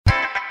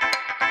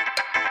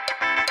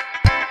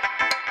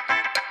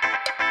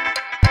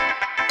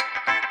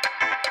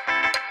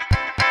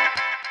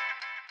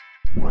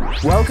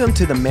Welcome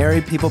to the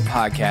Married People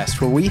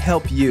Podcast, where we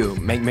help you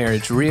make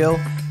marriage real,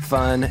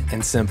 fun,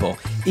 and simple.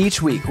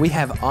 Each week, we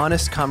have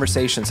honest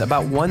conversations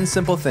about one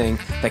simple thing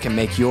that can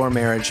make your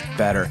marriage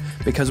better.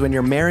 Because when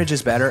your marriage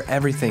is better,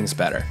 everything's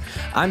better.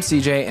 I'm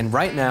CJ, and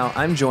right now,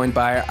 I'm joined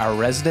by our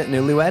resident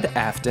newlywed,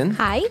 Afton.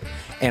 Hi.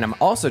 And I'm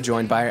also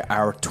joined by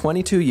our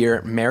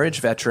 22-year marriage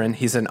veteran.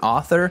 He's an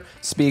author,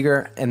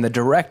 speaker, and the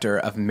director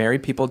of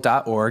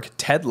marriedpeople.org,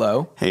 Ted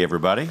Lowe. Hey,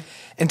 everybody.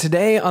 And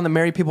today on the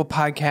Married People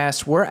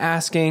Podcast, we're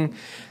asking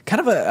kind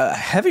of a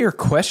heavier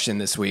question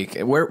this week.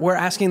 We're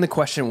asking the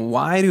question,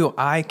 why do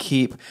I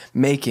keep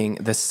making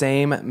the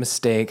same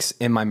mistakes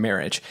in my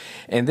marriage?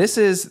 And that's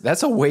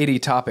a weighty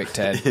topic,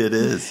 Ted. It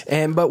is.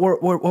 But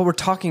what we're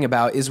talking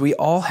about is we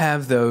all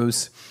have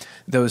those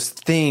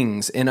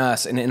things in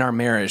us and in our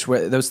marriage,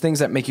 where those things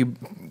that make you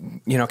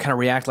kind of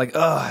react like,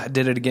 I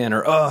did it again,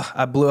 or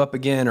I blew up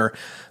again, or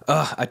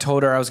I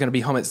told her I was going to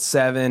be home at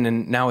 7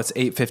 and now it's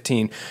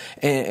 8:15.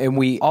 And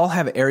we all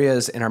have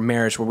areas in our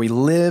marriage where we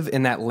live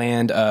in that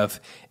land of,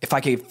 if I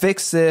could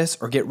fix this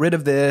or get rid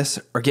of this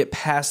or get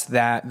past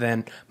that,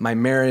 then my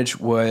marriage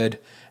would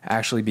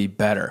actually be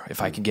better if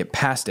I could get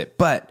past it.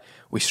 But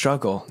we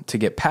struggle to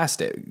get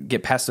past it,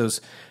 get past those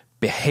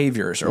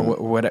behaviors or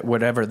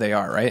whatever they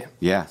are, right?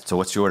 Yeah. So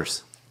what's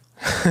yours?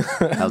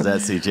 How's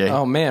that, CJ?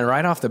 Oh, man,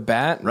 right off the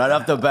bat? Right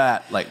off the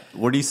bat, like,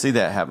 where do you see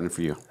that happening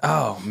for you?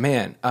 Oh,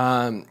 man.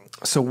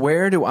 So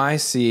where do I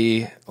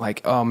see,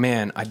 like, oh,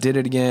 man, I did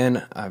it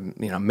again. I'm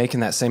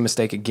making that same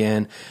mistake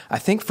again. I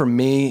think for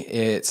me,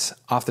 it's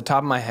off the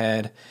top of my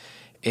head,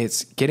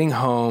 it's getting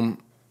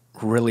home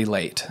really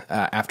late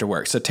after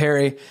work. So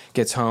Terry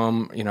gets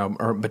home,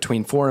 or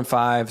between 4 and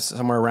 5,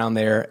 somewhere around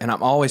there. And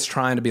I'm always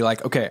trying to be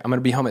like, okay, I'm going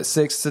to be home at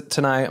 6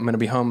 tonight. I'm going to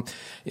be home.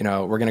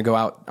 We're going to go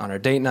out on our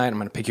date night. I'm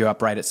going to pick you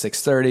up right at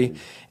 6:30.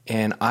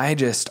 And I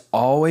just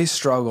always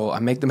struggle. I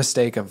make the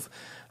mistake of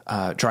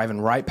driving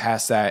right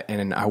past that,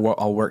 and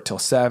I'll work till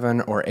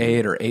 7 or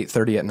 8 or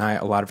 8:30 at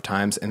night a lot of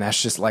times, and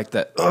that's just like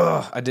that.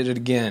 I did it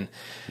again,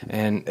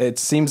 and it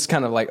seems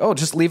kind of like,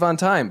 just leave on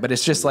time, but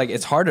it's just like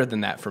it's harder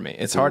than that for me.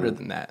 It's harder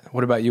than that.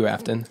 What about you,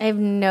 Afton? I have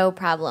no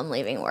problem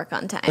leaving work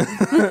on time,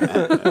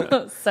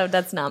 so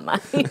that's not mine.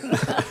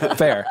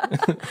 Fair.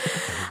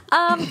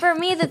 For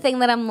me, the thing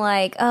that I'm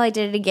like, I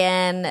did it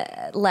again,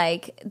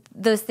 like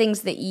those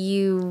things that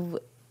you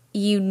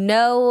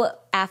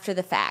after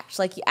the fact,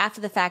 like after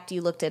the fact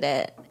you looked at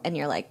it and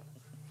you're like,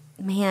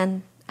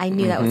 man, I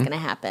knew that was going to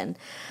happen.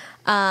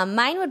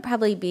 Mine would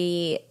probably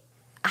be,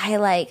 I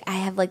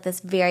have like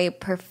this very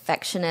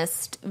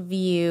perfectionist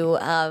view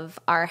of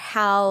our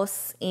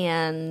house,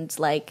 and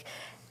like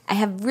I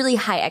have really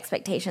high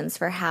expectations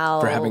for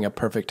having a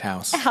perfect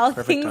house, how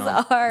perfect things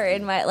home. are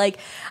in my, like,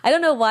 I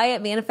don't know why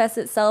it manifests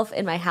itself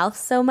in my house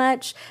so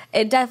much.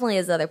 It definitely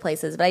is other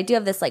places, but I do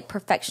have this like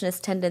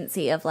perfectionist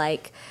tendency of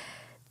like,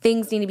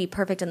 things need to be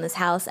perfect in this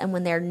house, and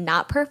when they're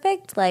not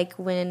perfect, like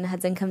when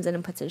Hudson comes in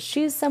and puts his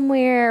shoes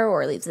somewhere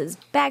or leaves his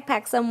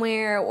backpack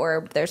somewhere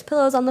or there's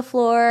pillows on the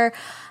floor,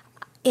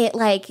 it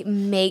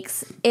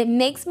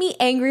makes me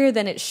angrier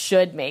than it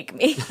should make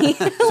me.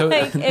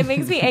 It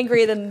makes me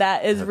angrier than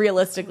that is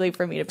realistically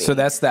for me to be. So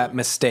that's that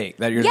mistake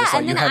that you're just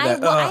like, and then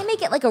I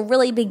make it like a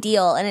really big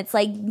deal, and it's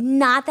like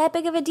not that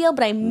big of a deal,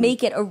 but I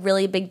make it a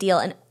really big deal,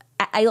 and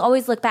I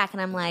always look back and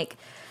I'm like,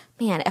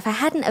 man, if I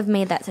hadn't have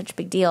made that such a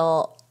big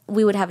deal,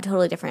 we would have a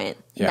totally different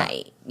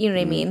night. You know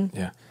what I mean?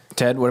 Yeah.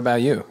 Ted, what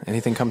about you?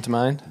 Anything come to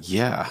mind?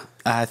 Yeah.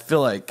 I feel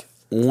like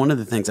one of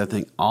the things I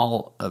think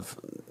all of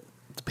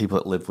the people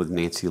that live with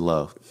Nancy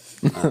Lowe,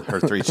 her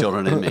 3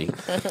 children and me.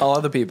 All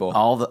other people.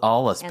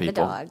 All us and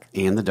people. The dog.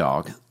 And the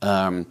dog.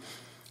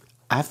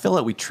 I feel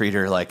like we treat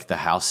her like the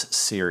house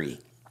Siri.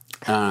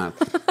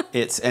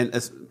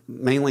 It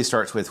mainly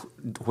starts with,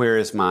 where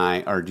is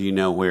my, or do you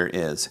know where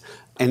is?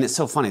 And it's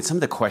so funny. Some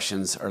of the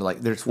questions are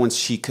like, there's ones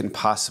she couldn't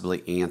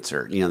possibly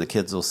answer. The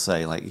kids will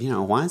say like,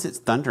 why is it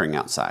thundering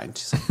outside?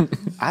 She's like,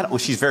 I don't. Well,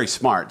 she's very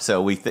smart,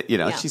 so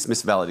she's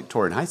Miss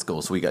Valedictorian high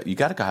school, so you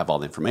got to go have all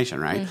the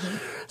information, right? Mm-hmm.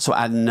 So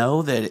I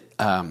know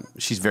that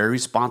she's very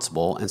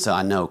responsible, and so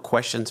I know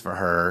questions for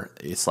her.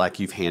 It's like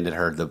you've handed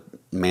her the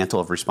mantle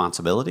of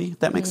responsibility. If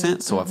that makes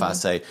sense. So if I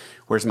say,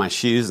 "Where's my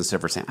shoes?" instead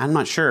of her saying, "I'm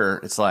not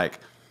sure," it's like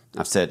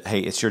I've said,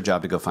 "Hey, it's your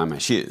job to go find my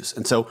shoes,"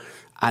 and so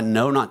I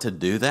know not to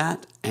do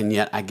that, and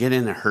yet I get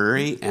in a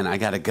hurry, and I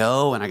got to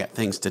go, and I got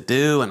things to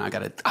do, and I got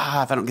to, if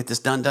I don't get this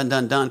done,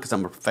 because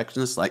I'm a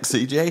perfectionist like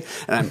CJ,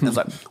 and I was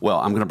like, well,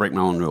 I'm going to break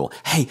my own rule.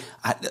 Hey,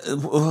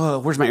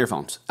 where's my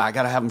earphones? I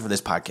got to have them for this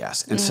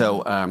podcast. And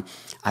so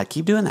I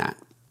keep doing that.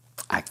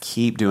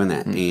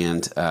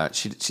 And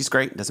she's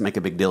great, doesn't make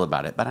a big deal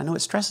about it, but I know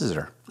it stresses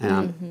her, and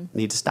I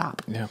need to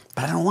stop. Yeah.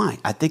 But I don't know why.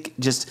 I think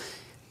just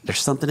there's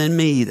something in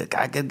me that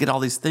I got to get all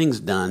these things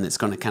done that's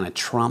going to kind of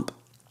trump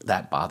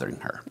that bothering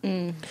her.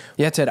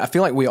 Yeah, Ted, I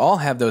feel like we all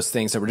have those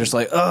things that we're just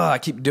like, I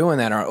keep doing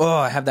that, or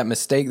I have that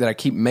mistake that I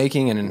keep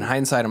making, and in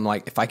hindsight, I'm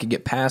like, if I could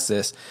get past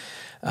this,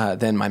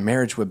 then my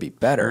marriage would be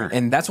better.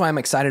 And that's why I'm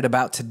excited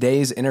about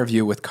today's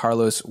interview with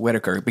Carlos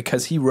Whittaker,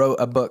 because he wrote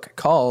a book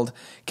called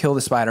Kill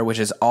the Spider, which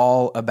is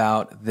all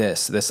about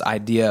this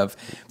idea of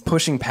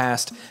pushing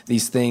past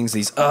these things,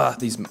 these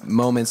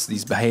moments,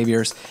 these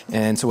behaviors.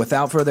 And so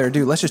without further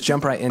ado, let's just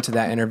jump right into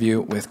that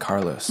interview with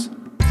Carlos.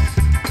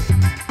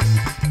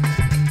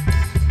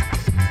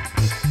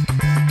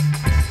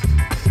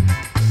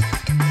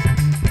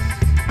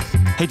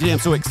 Hey, today I'm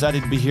so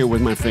excited to be here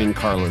with my friend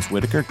Carlos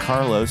Whittaker.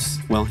 Carlos,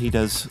 well, he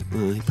does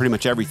pretty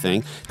much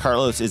everything.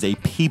 Carlos is a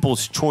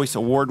People's Choice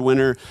Award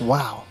winner.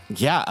 Wow.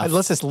 Yeah.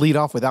 Let's just lead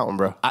off with that one,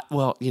 bro. I'm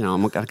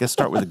going to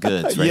start with the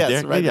goods right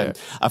Yes, there. right there.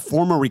 A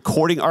former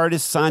recording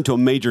artist signed to a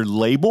major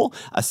label,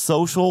 a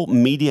social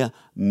media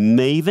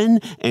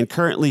maven, and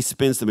currently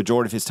spends the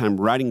majority of his time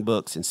writing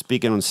books and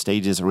speaking on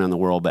stages around the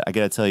world. But I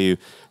got to tell you,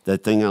 the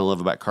thing I love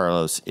about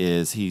Carlos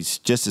is he's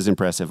just as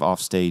impressive off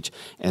stage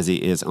as he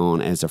is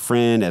on, as a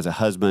friend, as a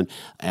husband,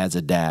 as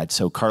a dad.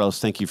 So, Carlos,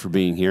 thank you for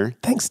being here.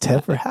 Thanks,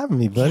 Ted, for having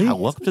me, buddy. Yeah,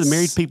 welcome to the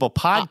Married People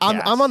podcast.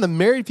 I'm on the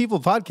Married People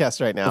podcast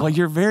right now. Well,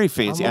 you're very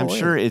fancy. I'm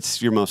sure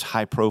it's your most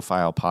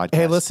high-profile podcast.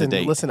 Hey, to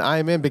date. listen, I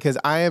am in because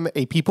I am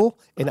a people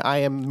and I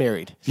am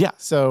married. Yeah.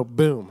 So,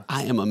 boom.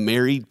 I am a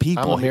married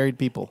people. I'm a married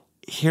people.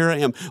 Here I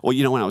am. Well,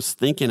 when I was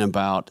thinking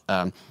about,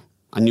 I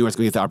knew I was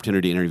going to get the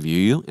opportunity to interview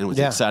you, and was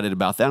excited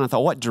about that. And I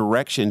thought, what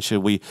direction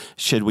should we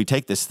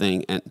take this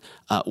thing? And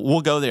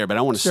we'll go there, but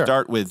I want to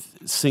start with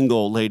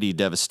single lady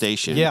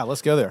devastation. Yeah,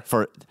 let's go there.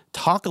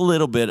 Talk a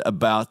little bit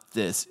about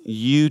this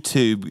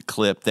YouTube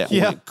clip that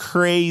went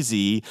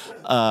crazy.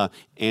 And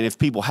if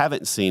people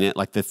haven't seen it,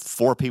 like the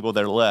 4 people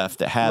that are left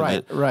that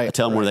haven't,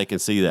 tell them where they can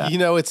see that.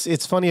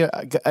 It's funny.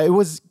 It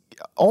was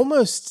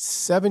almost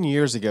 7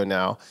 years ago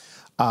now.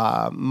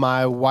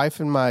 My wife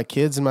and my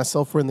kids and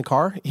myself were in the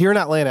car here in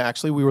Atlanta.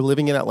 Actually, we were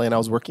living in Atlanta. I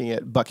was working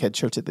at Buckhead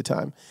Church at the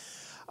time.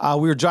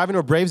 We were driving to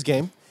a Braves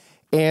game,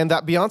 and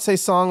that Beyonce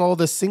song, All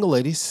the Single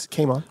Ladies,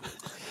 came on.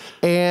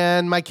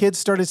 And my kids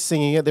started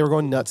singing it. They were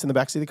going nuts in the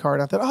backseat of the car,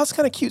 and I thought, oh, it's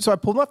kind of cute. So I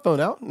pulled my phone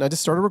out, and I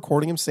just started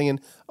recording him singing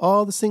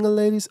All the Single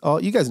Ladies.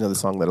 You guys know the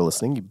song that are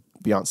listening, you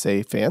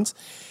Beyonce fans.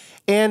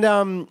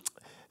 And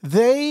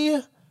they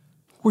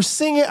were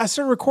singing. I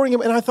started recording him,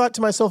 and I thought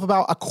to myself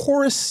about a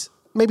chorus,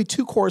 maybe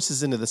 2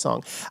 choruses into the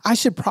song, I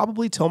should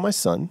probably tell my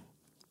son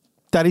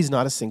that he's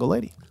not a single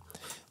lady.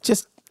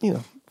 Just,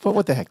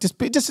 what the heck? Just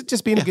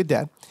being a good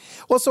dad.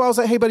 Well, so I was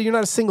like, hey, buddy, you're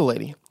not a single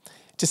lady.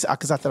 Just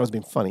because I thought I was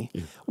being funny.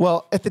 Yeah.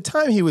 Well, at the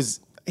time he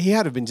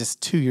had to have been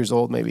just 2 years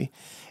old maybe.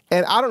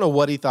 And I don't know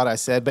what he thought I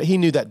said, but he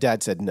knew that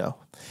dad said no.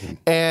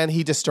 And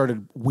he just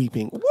started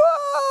weeping.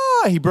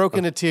 Whoa! He broke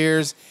into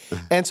tears.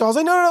 And so I was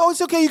like, no,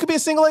 it's okay. You can be a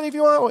single lady if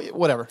you want,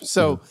 whatever.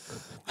 So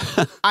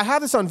I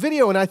have this on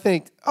video and I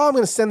think, I'm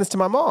going to send this to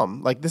my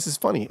mom. Like, this is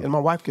funny. And my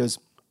wife goes,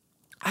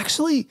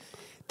 actually,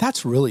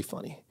 that's really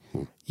funny.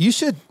 You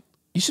should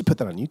put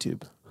that on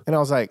YouTube. And I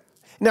was like,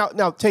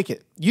 now take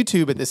it.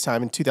 YouTube at this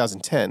time in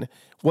 2010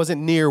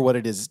 wasn't near what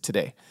it is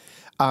today.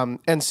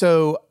 And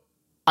so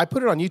I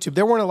put it on YouTube.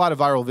 There weren't a lot of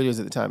viral videos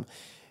at the time.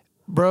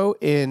 Bro,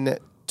 in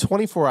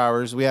 24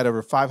 hours, we had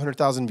over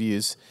 500,000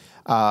 views.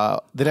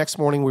 The next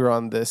morning, we were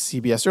on the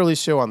CBS Early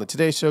Show, on the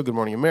Today Show, Good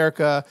Morning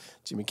America,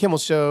 Jimmy Kimmel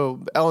Show,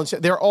 Ellen Show.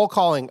 They're all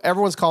calling.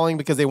 Everyone's calling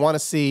because they want to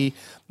see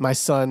my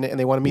son and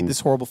they want to meet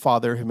this horrible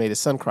father who made his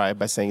son cry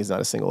by saying he's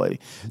not a single lady.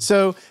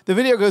 So the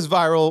video goes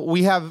viral.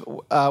 We have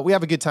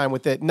a good time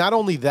with it. Not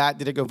only that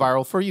did it go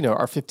viral for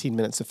our 15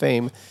 minutes of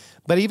fame,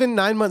 but even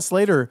 9 months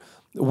later,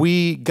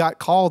 we got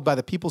called by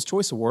the People's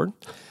Choice Award.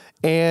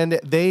 And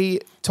they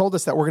told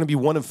us that we're going to be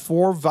one of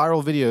 4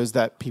 viral videos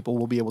that people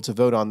will be able to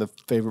vote on the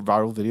favorite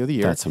viral video of the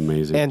year. That's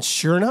amazing. And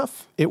sure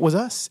enough, it was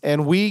us.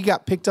 And we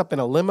got picked up in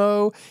a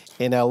limo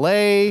in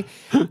L.A.,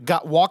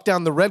 got walked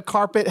down the red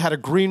carpet, had a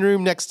green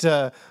room next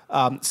to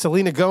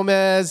Selena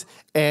Gomez,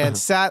 and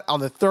sat on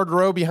the 3rd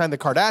row behind the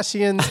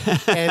Kardashians.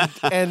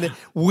 And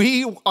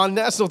we, on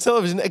national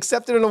television,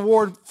 accepted an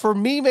award for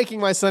me making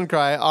my son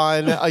cry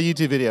on a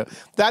YouTube video.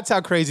 That's how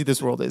crazy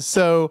this world is.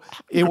 So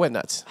it went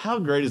nuts. How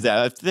great is that?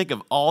 I think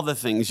of all the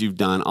things you've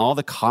done, all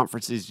the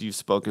conferences you've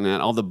spoken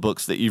at, all the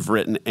books that you've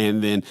written,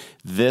 and then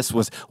this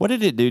was, what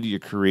did it do to your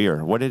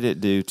career? What did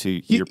it do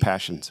to your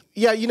passions?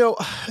 Yeah,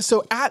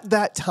 so at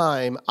that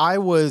time, I'd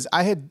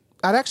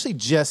actually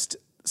just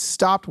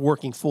stopped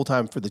working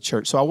full-time for the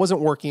church. So I wasn't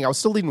working. I was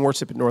still leading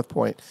worship at North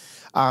Point.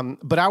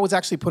 But I was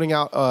actually putting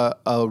out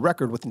a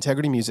record with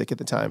Integrity Music at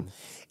the time.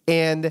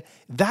 And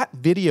that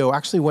video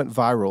actually went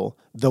viral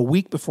the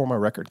week before my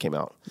record came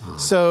out.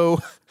 So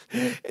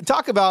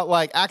talk about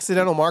like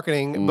accidental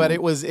marketing, but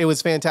it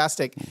was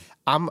fantastic.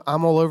 I'm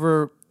all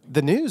over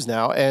the news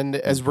now, and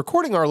as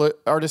recording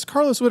artist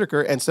Carlos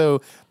Whittaker, and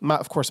so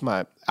of course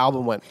my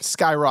album went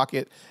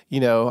skyrocket.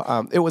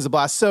 It was a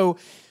blast. So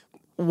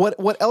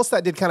what else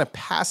that did kind of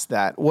past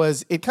that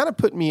was it kind of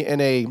put me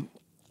in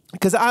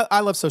because I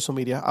love social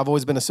media. I've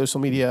always been a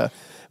social media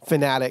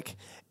fanatic,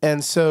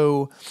 and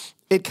so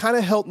it kind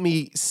of helped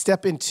me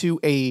step into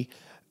a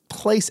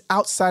place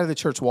outside of the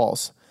church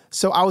walls.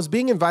 So I was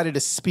being invited to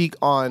speak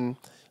on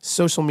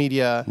social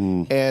media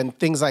and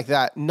things like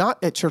that,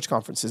 not at church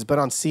conferences, but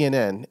on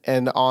CNN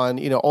and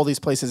on, all these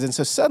places. And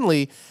so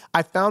suddenly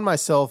I found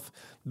myself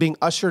being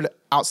ushered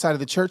outside of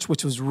the church,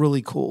 which was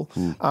really cool.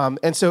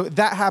 And so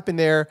that happened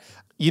there.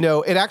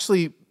 It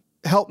actually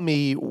helped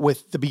me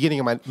with the beginning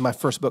of my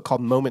first book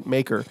called Moment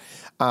Maker.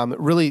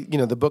 Really,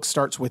 the book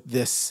starts with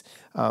this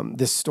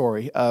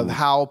story of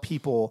how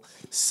people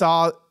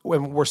saw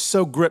and were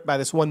so gripped by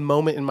this one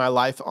moment in my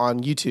life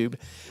on YouTube.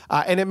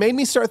 And it made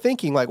me start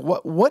thinking, like,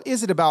 what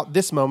is it about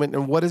this moment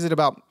and what is it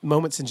about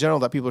moments in general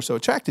that people are so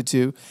attracted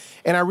to?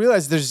 And I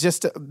realized there's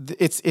just,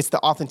 it's the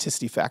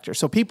authenticity factor.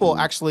 So people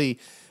actually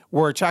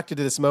were attracted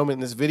to this moment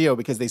in this video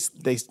because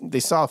they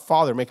saw a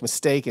father make a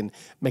mistake and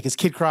make his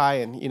kid cry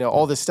and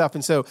all this stuff.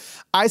 And so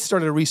I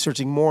started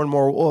researching more and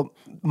more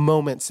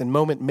moments and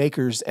moment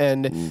makers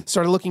and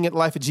started looking at the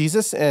life of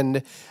Jesus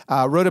and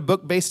wrote a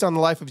book based on the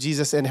life of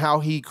Jesus and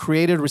how he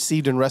created,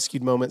 received, and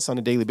rescued moments on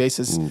a daily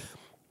basis.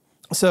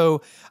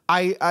 So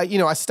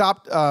I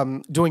stopped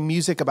doing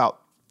music about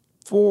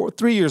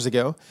 3 years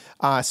ago.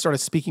 I started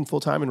speaking full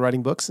time and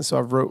writing books, and so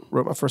I wrote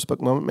my first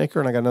book, Moment Maker,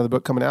 and I got another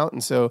book coming out.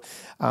 And so,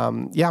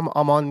 I'm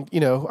on.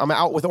 I'm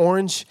out with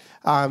Orange,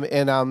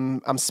 and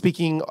I'm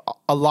speaking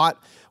a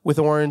lot with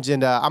Orange,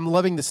 and I'm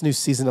loving this new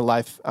season of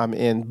life I'm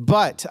in.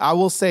 But I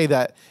will say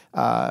that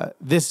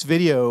this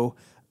video,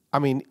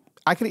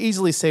 I could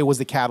easily say was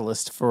the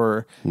catalyst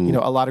for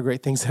a lot of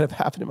great things that have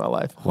happened in my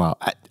life. Wow.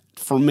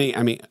 For me,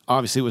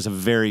 obviously it was a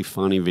very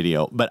funny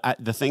video, but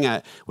the thing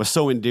that was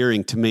so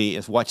endearing to me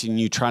is watching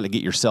you trying to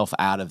get yourself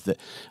out of it.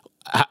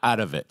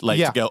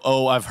 To go,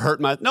 oh, I've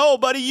hurt no,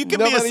 buddy, you can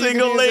be a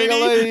single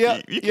lady.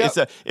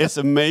 Yeah. It's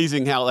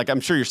amazing how, I'm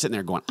sure you're sitting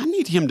there going, I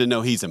need him to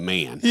know he's a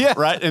man. Yeah.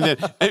 Right. And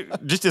then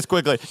just as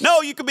quickly,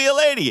 no, you can be a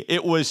lady.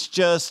 It was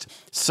just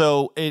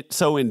so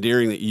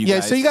endearing that you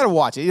guys. So you got to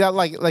watch it. You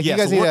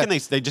guys so where can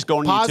they just go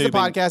on pause YouTube?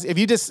 Pause the podcast.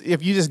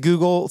 If you just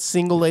Google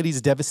single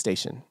ladies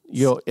devastation,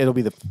 it'll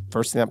be the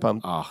first thing that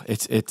comes. Oh,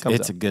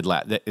 it's a good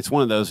laugh. It's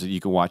one of those that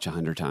you can watch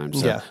 100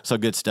 times. So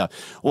good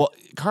stuff. Well,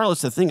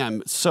 Carlos, the thing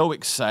I'm so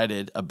excited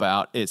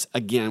about is,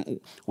 again,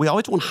 we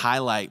always want to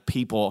highlight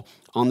people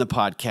on the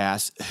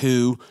podcast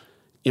who,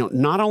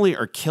 not only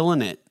are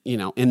killing it,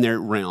 in their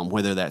realm,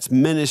 whether that's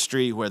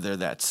ministry, whether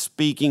that's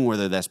speaking,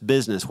 whether that's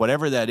business,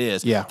 whatever that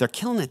is, they're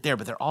killing it there,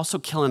 but they're also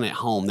killing it at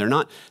home. They're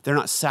not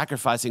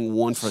sacrificing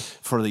one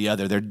for the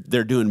other.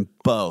 They're doing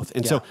both.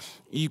 And so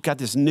you've got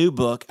this new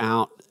book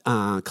out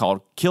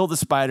called Kill the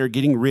Spider,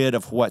 Getting Rid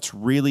of What's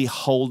Really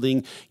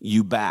Holding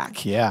You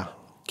Back. Yeah.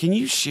 Can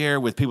you share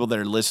with people that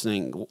are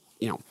listening,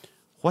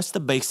 what's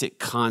the basic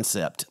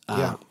concept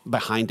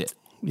behind it?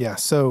 Yeah.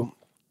 So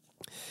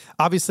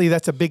obviously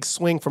that's a big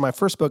swing from my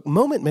first book,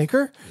 Moment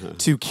Maker,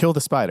 to Kill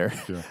the Spider.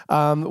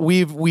 Yeah.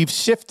 We've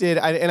shifted,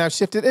 and I've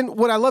shifted. And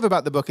what I love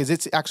about the book is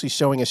it's actually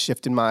showing a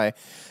shift in my,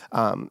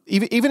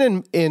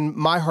 even in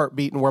my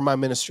heartbeat and where my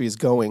ministry is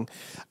going.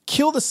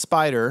 Kill the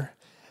Spider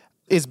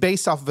is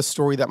based off of a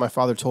story that my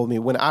father told me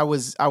when I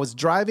was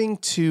driving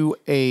to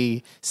a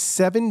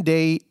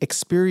 7-day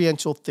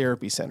experiential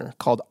therapy center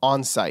called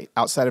Onsite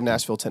outside of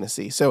Nashville,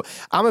 Tennessee. So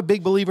I'm a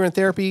big believer in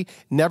therapy.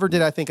 Never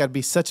did I think I'd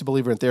be such a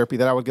believer in therapy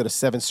that I would go to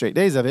 7 straight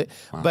days of it.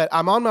 Wow. But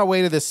I'm on my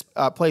way to this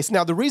place.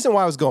 Now, the reason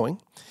why I was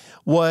going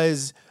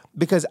was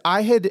because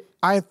I had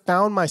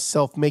found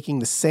myself making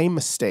the same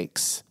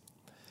mistakes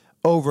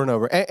over and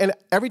over. And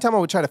every time I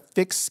would try to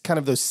fix kind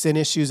of those sin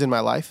issues in my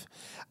life,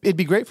 it'd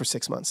be great for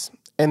 6 months.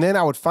 And then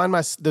I would find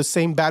those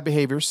same bad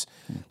behaviors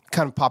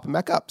kind of popping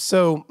back up.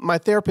 So my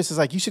therapist is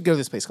like, you should go to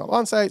this place called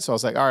Onsite. So I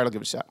was like, all right, I'll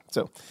give it a shot.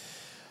 So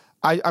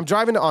I'm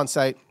driving to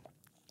Onsite,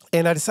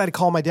 and I decided to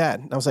call my dad.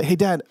 And I was like, hey,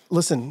 Dad,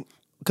 listen,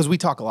 because we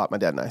talk a lot, my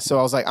dad and I. So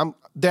I was like,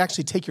 they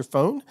actually take your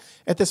phone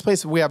at this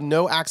place. We have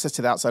no access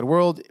to the outside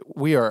world.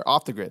 We are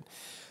off the grid.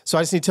 So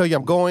I just need to tell you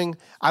I'm going.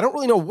 I don't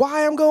really know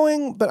why I'm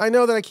going, but I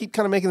know that I keep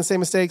kind of making the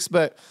same mistakes.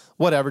 But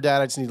whatever,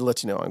 Dad, I just need to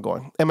let you know I'm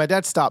going. And my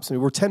dad stops me.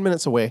 We're 10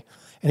 minutes away.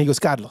 And he goes,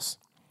 Carlos,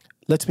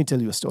 let me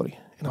tell you a story.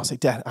 And I was like,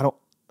 Dad, I don't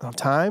have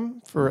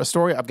time for a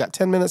story. I've got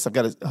 10 minutes. I've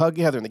got to hug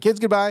Heather and the kids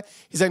goodbye.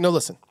 He's like, no,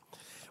 listen.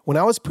 When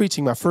I was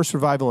preaching my first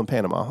revival in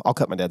Panama, I'll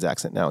cut my dad's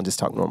accent now and just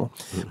talk normal.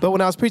 But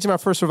when I was preaching my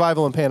first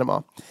revival in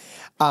Panama,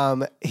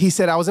 he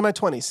said I was in my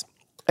 20s.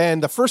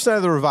 And the first night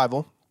of the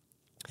revival,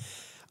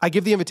 I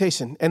give the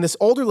invitation. And this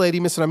older lady,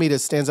 Miss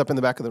Ramirez, stands up in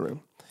the back of the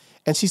room.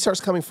 And she starts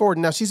coming forward.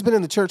 Now, she's been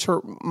in the church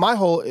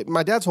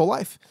my dad's whole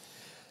life.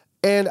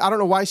 And I don't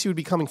know why she would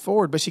be coming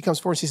forward, but she comes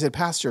forward and she said,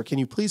 Pastor, can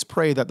you please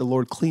pray that the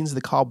Lord cleans the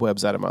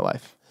cobwebs out of my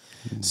life?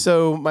 Mm-hmm.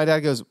 So my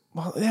dad goes,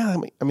 well, yeah,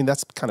 I mean,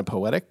 that's kind of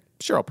poetic.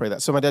 Sure, I'll pray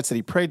that. So my dad said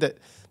he prayed that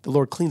the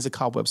Lord cleans the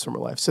cobwebs from her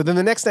life. So then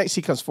the next night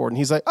she comes forward and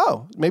he's like,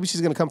 oh, maybe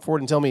she's going to come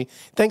forward and tell me,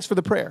 thanks for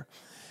the prayer.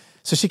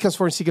 So she comes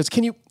forward and she goes,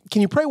 can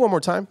you pray one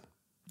more time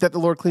that the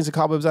Lord cleans the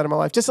cobwebs out of my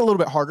life? Just a little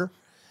bit harder.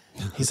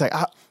 He's like,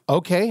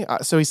 okay.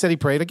 So he said he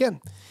prayed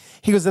again.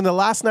 He goes, then the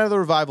last night of the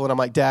revival, and I'm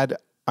like, Dad,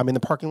 I'm in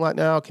the parking lot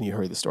now. Can you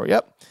hurry the story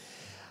up?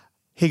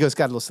 He goes,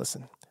 God,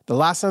 listen. The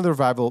last night of the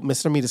revival,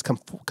 Miss Ramirez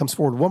comes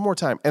forward one more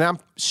time. And I'm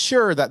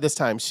sure that this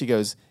time she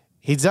goes,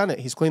 he's done it.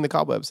 He's cleaned the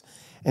cobwebs.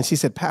 And she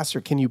said,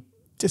 Pastor, can you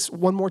just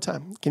one more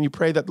time, can you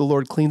pray that the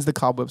Lord cleans the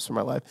cobwebs from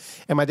my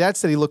life? And my dad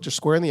said he looked her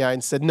square in the eye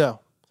and said, no.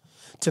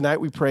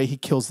 Tonight we pray he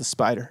kills the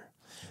spider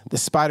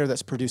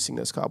that's producing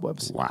those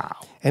cobwebs. Wow.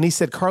 And he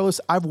said, Carlos,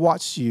 I've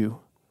watched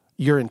you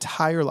your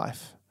entire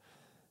life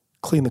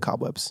clean the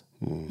cobwebs.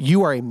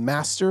 You are a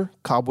master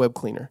cobweb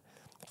cleaner.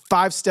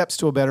 5 steps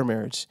to a better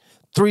marriage.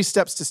 3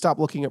 steps to stop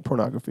looking at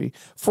pornography.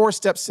 4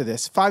 steps to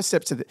this. 5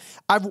 steps to this.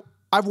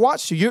 I've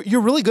watched you.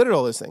 You're really good at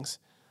all those things.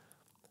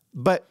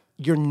 But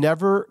you're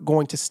never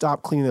going to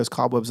stop cleaning those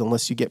cobwebs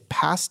unless you get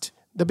past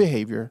the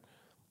behavior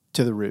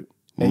to the root.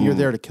 And you're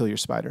there to kill your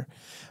spider.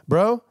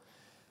 Bro,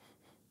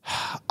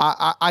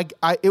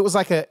 it was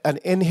like an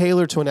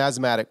inhaler to an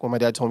asthmatic when my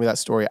dad told me that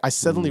story. I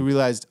suddenly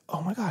realized,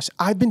 oh my gosh,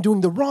 I've been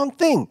doing the wrong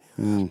thing.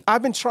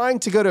 I've been trying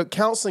to go to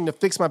counseling to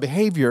fix my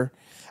behavior.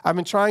 I've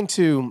been trying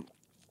to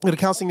go to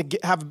counseling to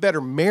have a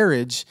better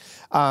marriage.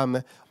 All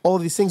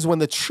of these things, when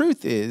the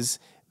truth is,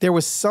 there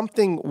was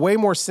something way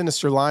more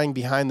sinister lying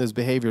behind those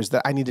behaviors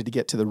that I needed to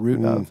get to the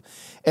root of.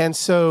 And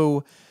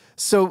so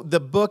the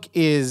book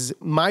is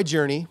my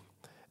journey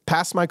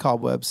past my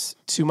cobwebs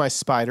to my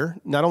spider,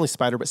 not only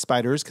spider, but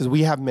spiders, because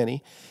we have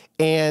many.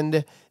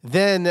 And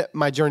then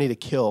my journey to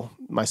kill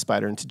my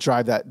spider and to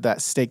drive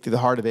that stake through the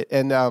heart of it.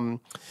 And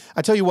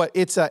I tell you what,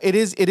 it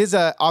is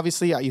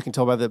obviously, you can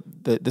tell by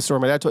the story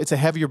my dad told, it's a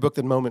heavier book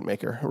than Moment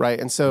Maker, right?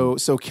 And so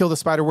Kill the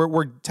Spider,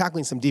 we're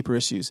tackling some deeper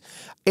issues.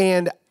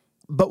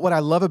 But what I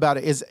love about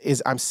it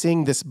is I'm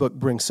seeing this book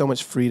bring so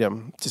much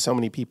freedom to so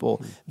many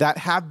people that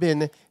have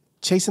been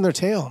chasing their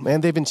tail, man.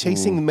 They've been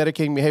chasing the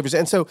medicating behaviors.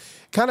 And so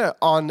kind of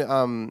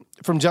on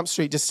from Jump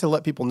Street, just to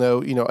let people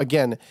know,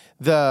 again,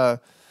 the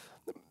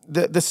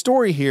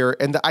story here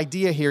and the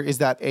idea here is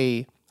that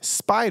a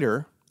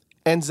spider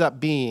ends up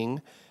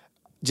being,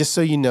 just so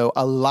you know,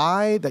 a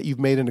lie that you've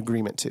made an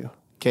agreement to.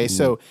 Okay,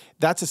 so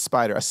that's a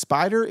spider. A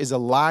spider is a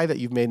lie that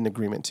you've made an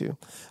agreement to.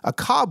 A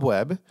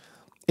cobweb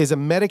is a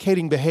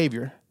medicating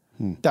behavior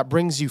that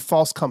brings you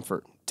false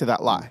comfort to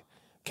that lie.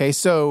 Okay,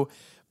 so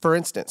for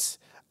instance,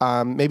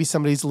 maybe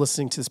somebody's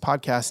listening to this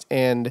podcast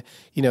and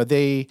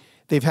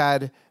they've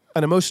had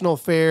an emotional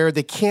affair.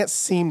 They can't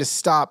seem to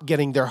stop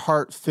getting their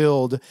heart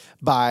filled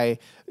by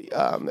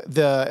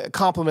the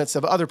compliments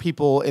of other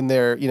people in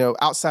their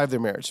outside of their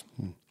marriage.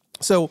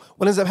 So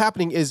what ends up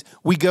happening is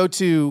we go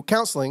to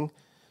counseling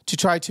to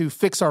try to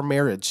fix our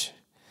marriage,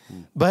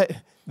 but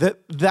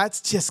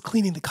that's just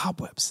cleaning the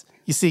cobwebs.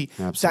 You see,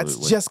 Absolutely.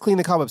 That's just cleaning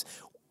the cobwebs.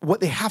 What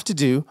they have to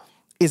do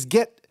is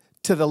get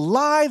to the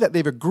lie that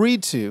they've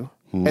agreed to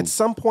at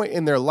some point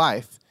in their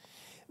life,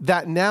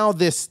 that now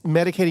this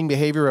medicating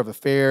behavior of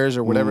affairs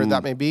or whatever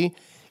that may be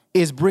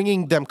is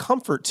bringing them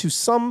comfort to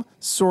some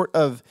sort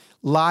of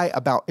lie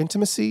about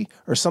intimacy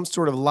or some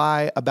sort of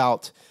lie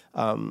about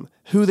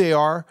who they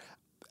are,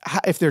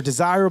 if they're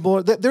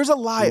desirable. There's a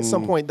lie at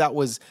some point that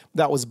was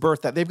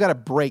birthed that they've got to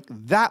break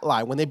that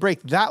lie. When they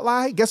break that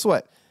lie, guess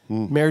what?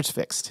 Marriage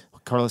fixed.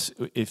 Carlos,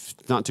 if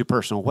not too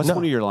personal, what's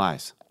one of your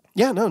lies?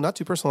 Yeah, no, not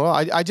too personal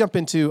at all. I jump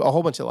into a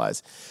whole bunch of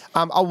lies.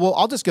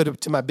 I'll just go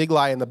to my big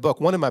lie in the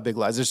book. One of my big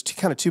lies. There's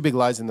two big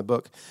lies in the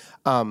book.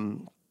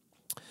 In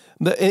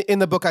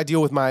the book, I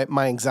deal with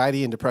my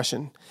anxiety and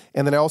depression,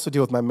 and then I also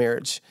deal with my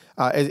marriage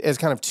as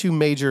kind of two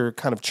major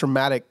kind of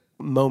traumatic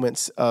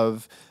moments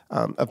of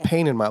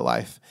pain in my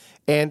life.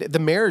 And the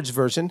marriage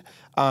version,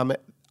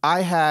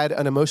 I had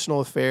an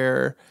emotional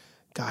affair,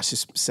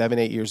 just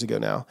 7-8 years ago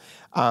now,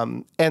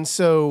 and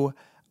so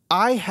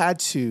I had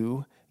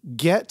to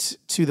get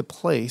to the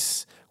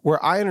place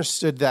where I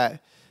understood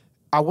that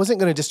I wasn't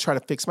going to just try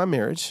to fix my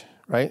marriage,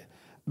 right?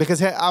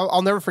 Because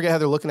I'll never forget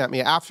Heather looking at me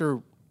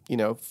after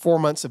 4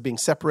 months of being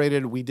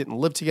separated. We didn't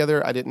live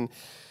together.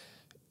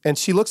 And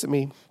she looks at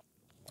me,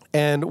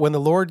 and when the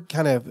Lord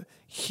kind of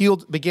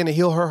began to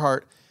heal her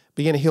heart,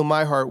 began to heal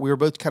my heart, we were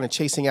both kind of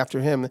chasing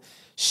after him.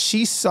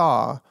 She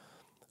saw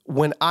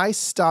when I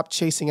stopped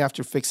chasing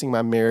after fixing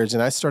my marriage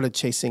and I started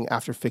chasing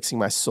after fixing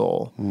my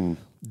soul,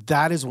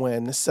 that is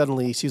when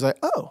suddenly she's like,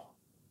 oh,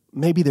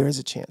 maybe there is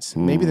a chance.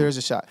 Maybe there is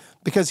a shot.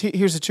 Because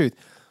here's the truth.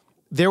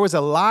 There was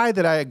a lie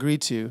that I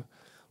agreed to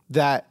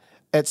that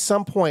at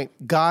some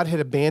point God had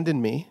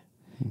abandoned me.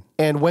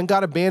 And when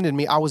God abandoned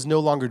me, I was no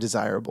longer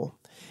desirable.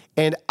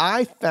 And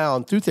I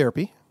found through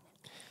therapy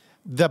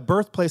the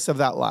birthplace of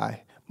that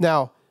lie.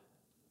 Now,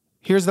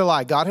 here's the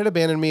lie. God had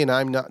abandoned me and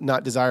I'm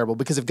not desirable.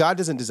 Because if God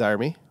doesn't desire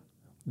me,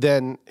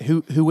 then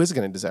who is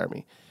going to desire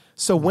me?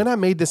 So when I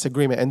made this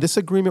agreement, and this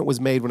agreement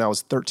was made when I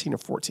was 13 or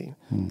 14.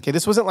 Okay,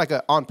 this wasn't like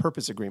an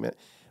on-purpose agreement.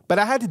 But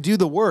I had to do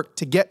the work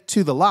to get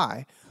to the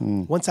lie.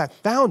 Once I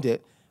found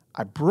it,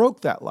 I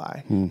broke that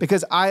lie.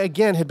 Because I,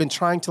 again, had been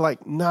trying to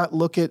not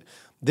look at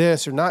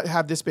this or not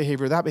have this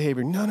behavior or that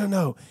behavior.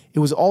 No. It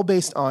was all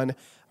based on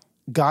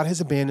God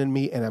has abandoned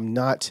me and I'm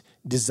not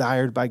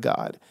desired by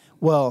God.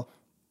 Well,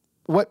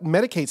 what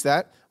medicates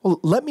that? Well,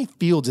 let me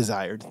feel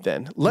desired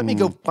then. Let me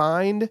go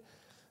find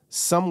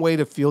some way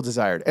to feel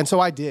desired. And so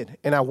I did.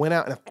 And I went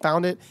out and I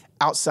found it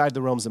outside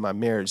the realms of my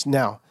marriage.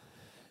 Now,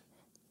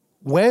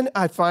 when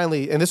I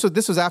finally, and this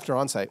was after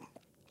Onsite,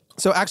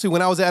 So actually,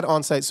 when I was at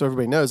onsite, so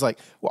everybody knows, like,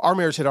 well, our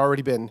marriage had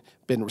already been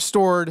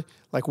restored.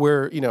 Like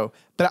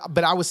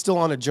but I was still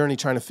on a journey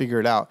trying to figure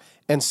it out.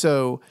 And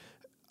so,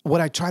 what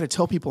I try to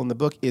tell people in the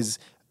book is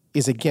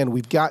again,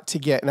 we've got to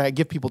get, and I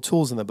give people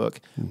tools in the book,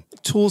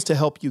 tools to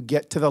help you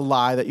get to the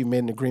lie that you made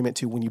an agreement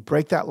to. When you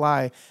break that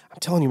lie, I'm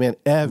telling you, man,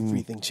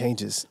 everything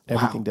changes.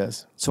 Everything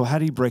does. So how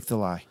do you break the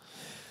lie?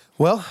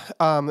 Well,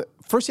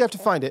 first you have to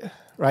find it,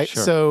 right? Sure.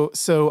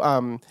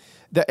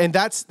 And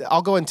that's,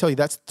 I'll go ahead and tell you,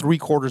 that's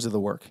 3/4 of the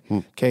work.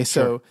 Okay,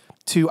 so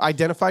to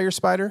identify your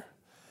spider,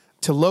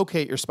 to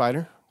locate your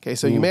spider. Okay,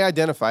 so you may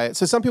identify it.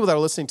 So some people that are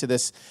listening to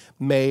this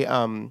may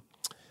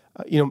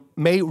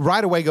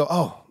right away go,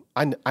 oh,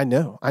 I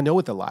know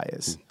what the lie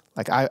is.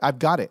 Like I've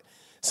got it.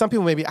 Some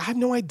people maybe, I have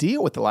no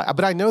idea what the lie,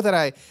 but I know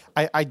that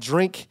I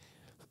drink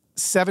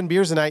 7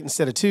 beers a night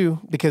instead of 2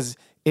 because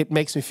it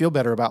makes me feel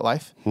better about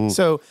life.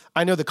 So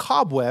I know the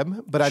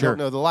cobweb, but I don't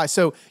know the lie.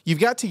 So you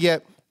got to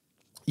get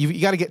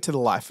to the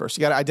lie first.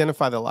 You got to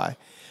identify the lie.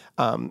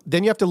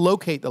 Then you have to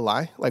locate the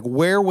lie. Like,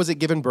 where was it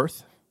given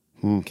birth?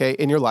 Okay,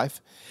 in your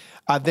life.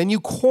 Then you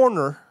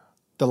corner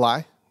the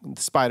lie,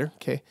 the spider.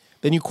 Okay.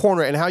 Then you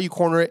corner it, and how you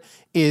corner it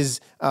is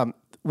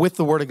with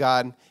the Word of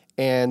God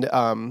and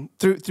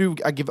through.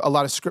 I give a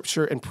lot of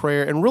scripture and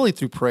prayer, and really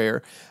through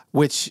prayer,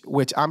 which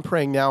I'm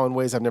praying now in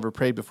ways I've never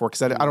prayed before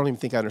because I don't even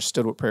think I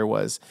understood what prayer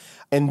was.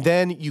 And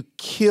then you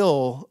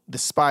kill the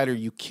spider.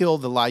 You kill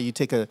the lie. You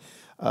take a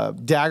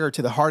dagger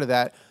to the heart of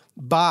that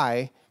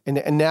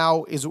and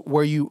now is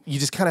where you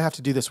just kind of have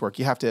to do this work.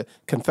 You have to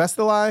confess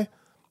the lie,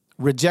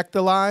 reject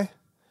the lie,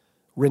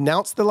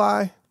 renounce the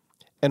lie,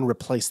 and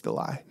replace the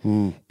lie.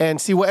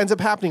 And see what ends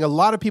up happening. A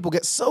lot of people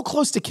get so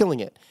close to killing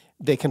it.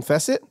 They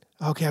confess it.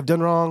 Okay, I've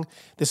done wrong.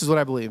 This is what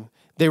I believe.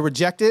 They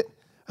reject it.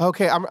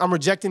 Okay, I'm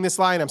rejecting this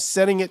lie and I'm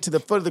setting it to the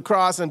foot of the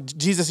cross and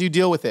Jesus, you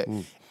deal with it.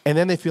 And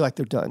then they feel like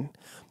they're done.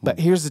 But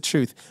here's the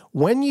truth.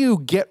 When you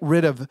get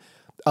rid of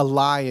a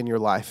lie in your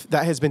life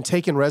that has been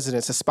taking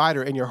residence, a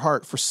spider in your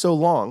heart for so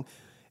long,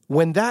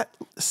 when that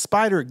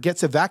spider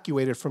gets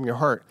evacuated from your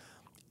heart,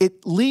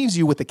 it leaves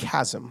you with a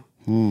chasm.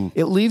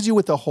 It leaves you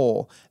with a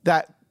hole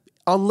that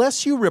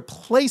unless you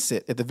replace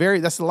it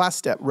that's the last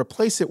step,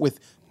 replace it with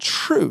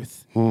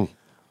truth,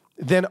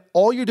 then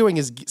all you're doing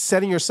is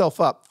setting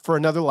yourself up for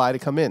another lie to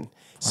come in. Wow.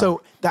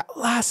 So that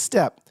last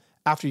step,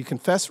 after you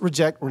confess,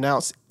 reject,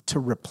 renounce, to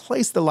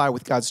replace the lie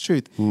with God's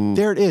truth,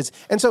 there it is.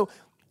 And so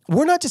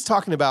I'm not just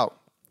talking about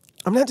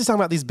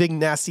these big,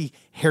 nasty,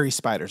 hairy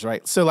spiders,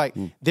 right? So like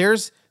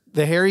there's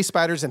the hairy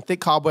spiders and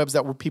thick cobwebs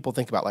that people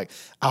think about, like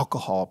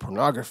alcohol,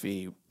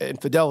 pornography,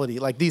 infidelity,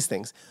 like these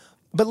things.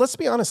 But let's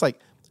be honest, like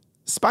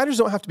spiders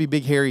don't have to be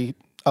big, hairy,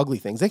 ugly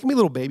things. They can be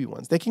little baby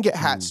ones. They can get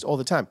hatched all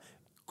the time.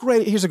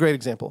 Great. Here's a great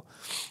example.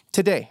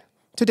 Today,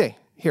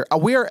 here,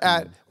 we are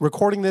at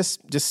recording this,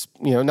 just,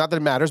 not that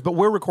it matters, but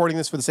we're recording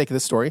this for the sake of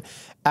this story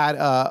at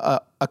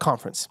a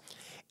conference.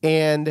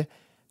 And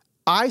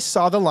I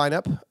saw the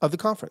lineup of the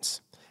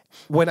conference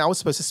when I was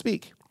supposed to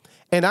speak.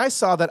 And I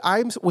saw that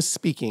I was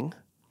speaking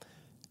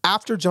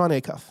after John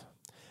Acuff,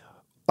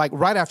 like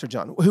right after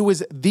John, who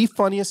is the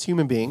funniest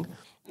human being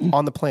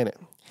on the planet.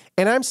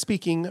 And I'm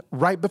speaking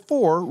right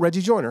before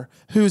Reggie Joyner,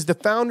 who's the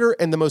founder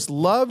and the most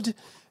loved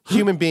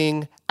human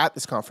being at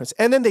this conference.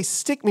 And then they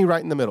stick me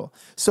right in the middle.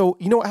 So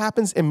you know what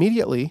happens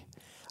immediately?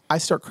 I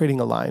start creating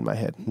a lie in my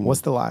head.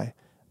 What's the lie?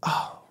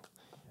 Oh,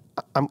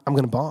 I'm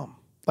going to bomb.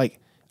 Like,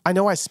 I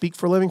know I speak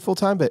for a living full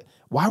time, but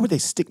why would they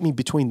stick me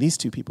between these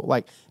two people?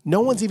 Like,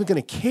 no one's even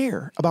going to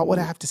care about what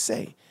I have to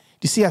say.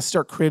 Do you see? I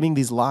start creating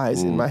these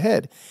lies in my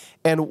head.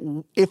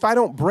 And if I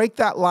don't break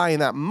that lie in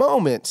that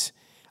moment,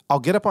 I'll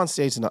get up on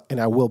stage and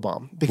I will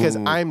bomb because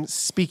I'm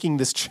speaking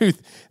this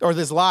truth or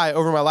this lie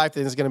over my life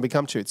that is going to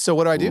become truth. So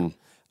what do?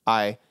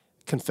 I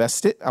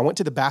confessed it. I went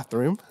to the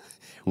bathroom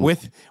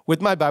with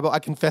my Bible. I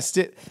confessed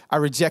it. I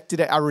rejected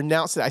it. I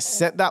renounced it. I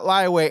sent that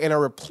lie away and I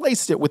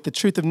replaced it with the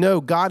truth of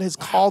no, God has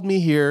called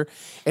me here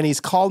and he's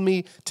called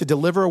me to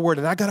deliver a word.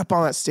 And I got up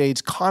on that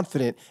stage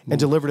confident and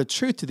delivered a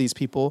truth to these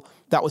people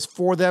that was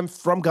for them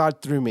from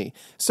God through me.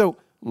 So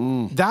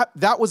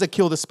that was a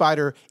kill the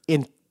spider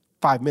in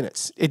 5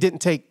 minutes. It didn't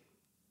take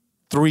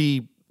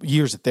 3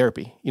 years of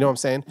therapy. You know what I'm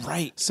saying?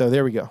 Right. So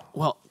there we go.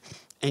 Well,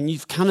 and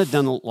you've kind of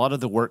done a lot of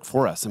the work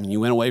for us. I mean,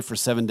 you went away for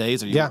 7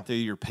 days or you went through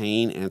your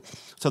pain. And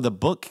so the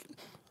book,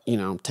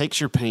 takes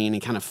your pain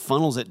and kind of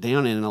funnels it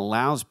down and it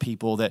allows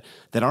people that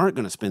aren't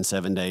going to spend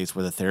 7 days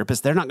with a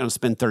therapist. They're not going to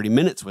spend 30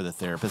 minutes with a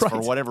therapist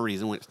for whatever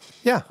reason.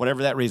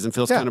 Whatever that reason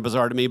feels kind of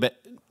bizarre to me.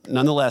 But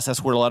nonetheless,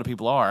 that's where a lot of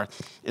people are,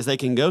 is they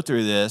can go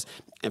through this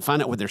and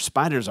find out what their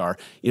spiders are.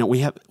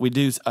 We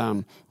do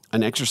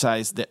an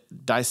exercise that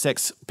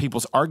dissects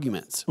people's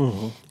arguments.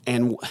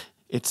 And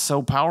it's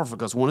so powerful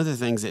because one of the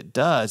things it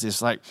does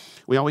is like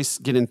we always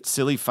get in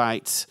silly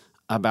fights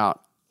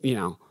about,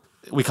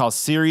 we call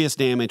serious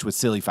damage with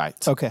silly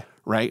fights. Okay.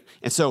 Right?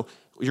 And so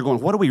you're going,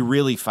 what are we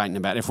really fighting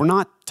about? If we're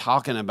not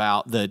talking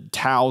about the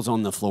towels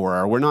on the floor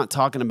or we're not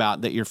talking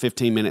about that you're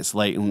 15 minutes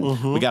late and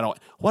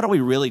what are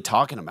we really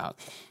talking about?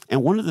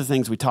 And one of the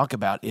things we talk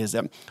about is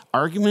that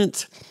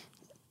argument,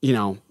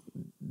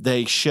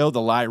 they show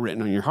the lie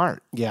written on your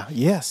heart. Yeah.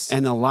 Yes.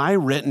 And the lie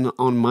written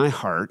on my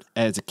heart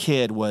as a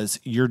kid was,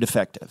 you're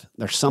defective.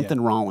 There's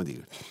something wrong with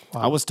you.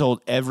 Wow. I was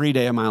told every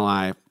day of my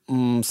life,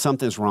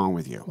 something's wrong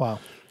with you. Wow.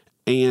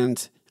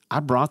 And I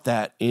brought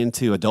that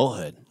into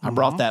adulthood. I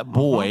brought that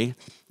boy,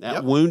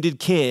 that wounded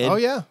kid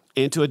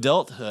into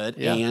adulthood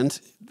and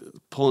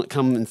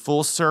coming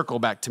full circle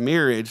back to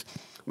marriage.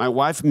 My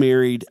wife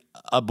married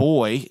a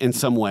boy in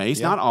some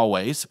ways, not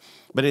always,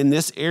 but in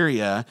this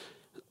area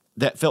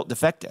that felt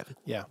defective.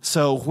 Yeah.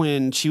 So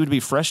when she would be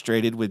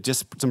frustrated with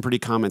just some pretty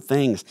common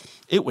things,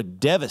 it would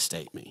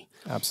devastate me.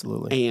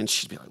 Absolutely. And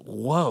she'd be like,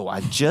 whoa,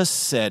 I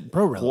just said,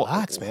 bro,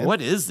 relax, man.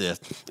 What is this?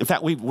 In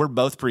fact, we're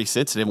both pretty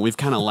sensitive, and we've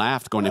kind of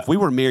laughed going, if we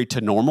were married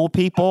to normal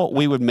people,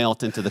 we would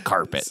melt into the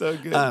carpet. So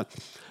good.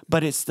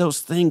 But it's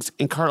those things.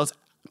 And Carlos,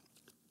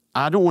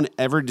 I don't want to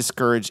ever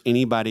discourage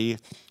anybody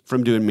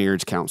from doing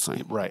marriage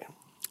counseling. Right.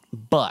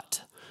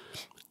 But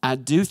I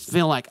do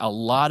feel like a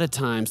lot of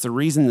times the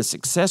reason the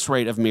success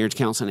rate of marriage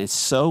counseling is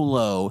so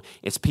low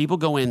is people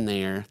go in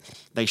there,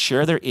 they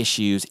share their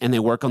issues, and they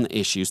work on the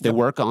issues. They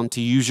work on,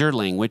 to use your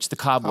language, the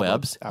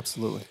cobwebs.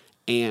 Absolutely.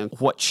 And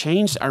what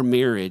changed our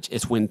marriage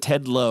is when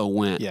Ted Lowe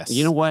went,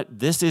 you know what?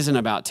 This isn't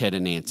about Ted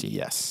and Nancy.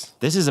 Yes.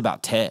 This is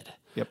about Ted.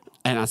 Yep.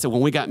 And I said,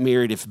 when we got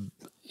married,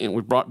 and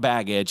we brought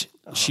baggage,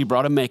 she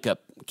brought a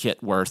makeup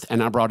kit worth,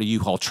 and I brought a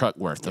U-Haul truck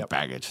worth of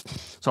baggage.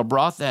 So I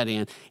brought that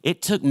in.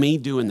 It took me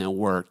doing the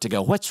work to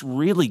go, what's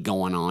really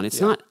going on? It's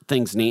not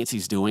things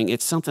Nancy's doing.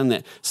 It's something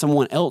that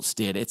someone else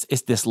did. It's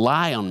this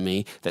lie on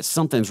me that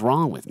something's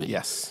wrong with me.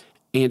 Yes.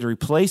 And to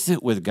replace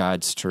it with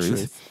God's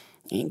truth.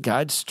 And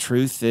God's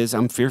truth is,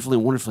 I'm fearfully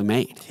and wonderfully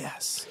made.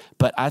 Yes.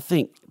 But I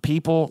think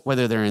people,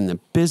 whether they're in the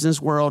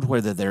business world,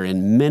 whether they're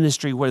in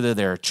ministry, whether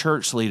they're a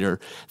church leader,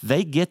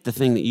 they get the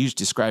thing that you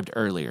described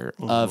earlier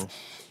of,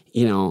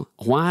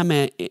 why am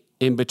I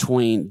in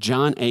between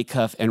John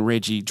Acuff and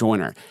Reggie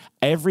Joyner?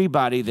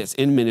 Everybody that's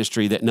in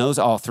ministry that knows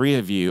all three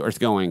of you are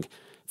going,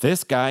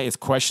 this guy is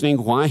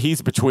questioning why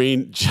he's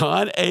between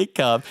John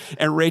Acuff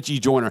and Reggie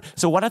Joyner.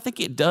 So what I think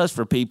it does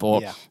for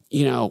people,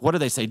 what do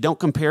they say? Don't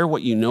compare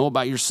what you know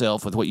about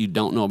yourself with what you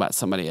don't know about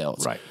somebody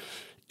else. Right.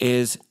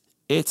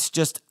 It's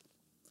just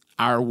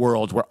our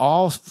world. We're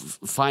all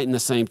fighting the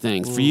same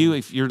things. For you,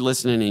 if you're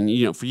listening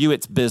and, for you,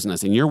 it's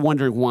business and you're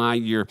wondering why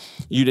you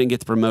didn't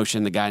get the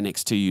promotion the guy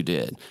next to you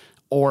did.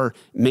 Or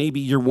maybe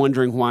you're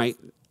wondering why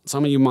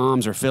some of you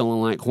moms are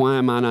feeling like, why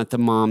am I not the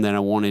mom that I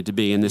wanted to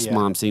be? And this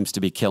mom seems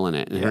to be killing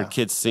it. And her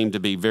kids seem to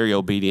be very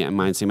obedient and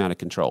mine seem out of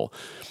control.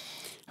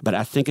 But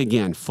I think,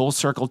 again, full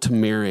circle to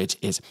marriage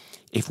is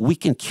if we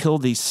can kill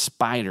these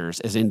spiders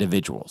as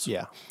individuals,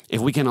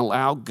 if we can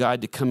allow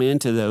God to come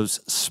into those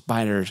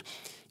spiders,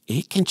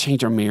 it can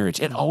change our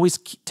marriage. It always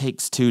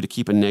takes two to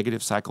keep a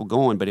negative cycle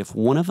going. But if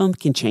one of them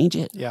can change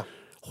it,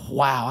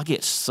 wow, I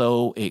get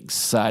so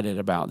excited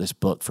about this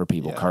book for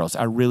people, Carlos.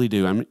 I really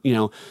do.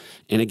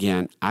 And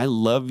again, I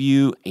love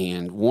you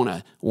and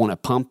want to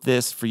pump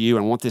this for you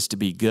and want this to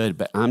be good.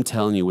 But I'm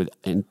telling you, with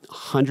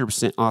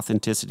 100%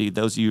 authenticity,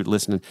 those of you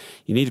listening,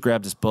 you need to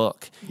grab this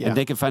book. Yeah. And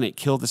they can find it at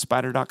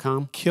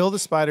killthespider.com.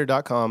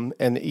 Killthespider.com.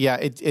 And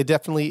it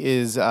definitely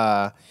is.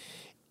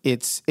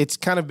 It's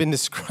kind of been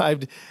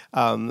described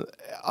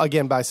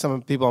again by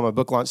some people on my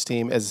book launch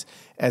team as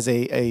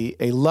a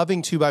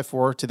loving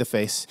 2x4 to the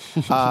face.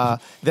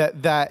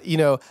 That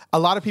a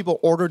lot of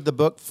people ordered the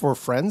book for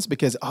friends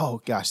because,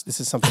 oh gosh, this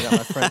is something that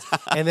my friends,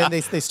 and then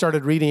they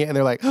started reading it and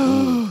they're like,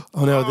 oh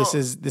no, this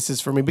is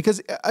for me,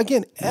 because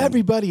again,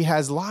 everybody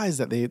has lies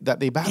that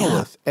they battle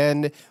with,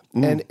 and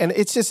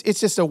it's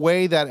just a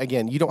way that,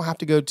 again, you don't have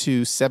to go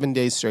to 7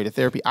 days straight of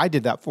therapy. I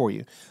did that for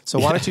you, so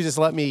why don't you just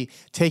let me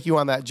take you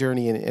on that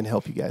journey and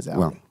help you guys out?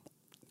 Well,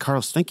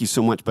 Carlos, thank you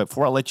so much. But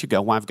before I let you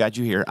go, while I've got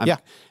you here,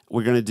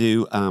 we're going to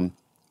do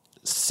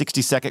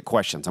 60-second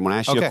questions. I'm going to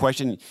ask you a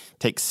question.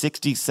 Take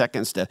 60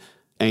 seconds to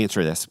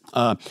answer this.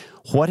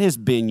 What has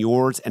been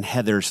yours and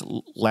Heather's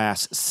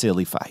last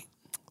silly fight?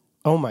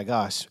 Oh, my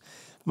gosh.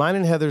 Mine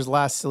and Heather's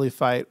last silly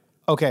fight.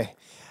 Okay.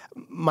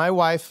 My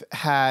wife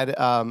had,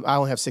 I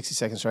only have 60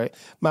 seconds, right?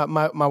 My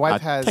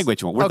wife has. Take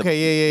what you want.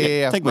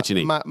 Yeah. Take what you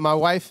need. My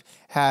wife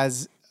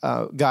has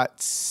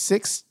got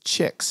 6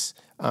 chicks.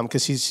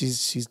 Because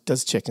she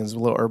does chickens, a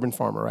little urban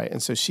farmer, right?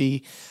 And so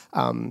she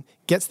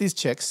gets these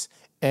chicks,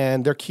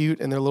 and they're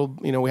cute, and they're little,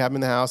 we have them in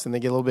the house, and they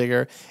get a little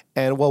bigger.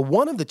 And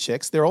one of the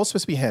chicks, they're all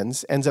supposed to be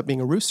hens, ends up being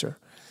a rooster.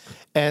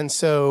 And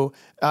so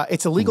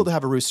it's illegal to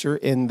have a rooster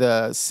in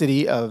the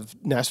city of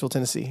Nashville,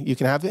 Tennessee. You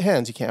can have the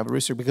hens, you can't have a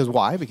rooster. Because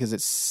why? Because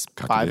it's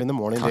 5 in the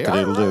morning.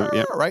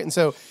 Cock-a-doodle-doo, right? And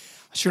so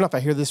sure enough, I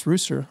hear this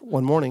rooster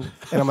one morning,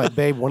 and I'm like,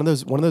 babe, one of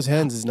those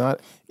hens is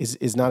not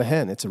a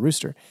hen, it's a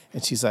rooster.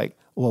 And she's like,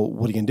 well,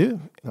 what are you gonna do?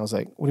 And I was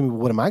like, what do you mean,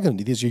 what am I gonna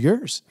do? These are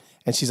yours.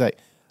 And she's like,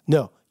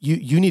 no,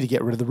 you need to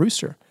get rid of the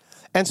rooster.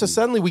 And so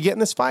suddenly we get in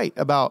this fight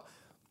about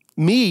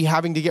me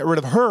having to get rid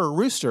of her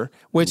rooster,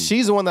 which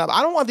she's the one that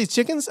I don't want these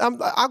chickens.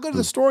 I'll go to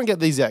the store and get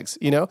these eggs,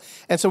 you know?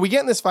 And so we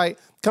get in this fight.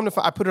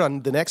 I put it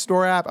on the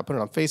Nextdoor app. I put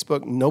it on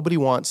Facebook. Nobody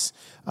wants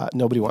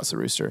the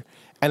rooster.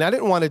 And I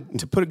didn't want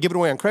to give it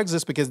away on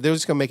Craigslist because they're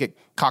just going to make it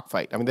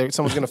cockfight. I mean,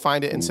 someone's going to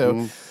find it. And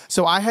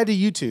so I had to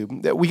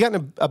YouTube. We got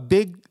in a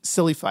big,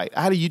 silly fight.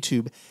 I had to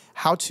YouTube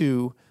how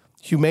to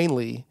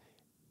humanely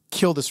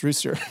kill this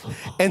rooster.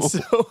 And so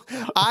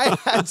I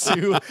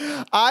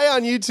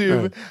on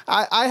YouTube,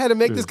 I had to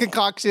make this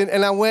concoction,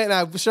 and I went and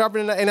I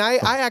sharpened it, and I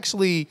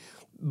actually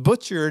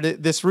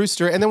butchered this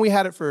rooster, and then we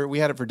had it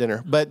for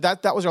dinner. But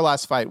that was our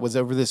last fight, was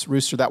over this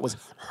rooster that was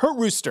her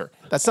rooster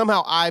that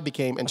somehow I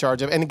became in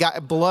charge of and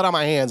got blood on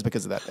my hands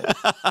because of that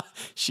thing.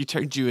 She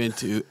turned you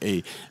into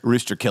a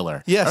rooster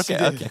killer. Yes.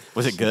 Okay.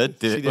 Was it good?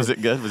 Was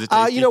it good? Was it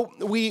tasty?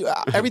 We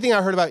everything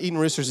I heard about eating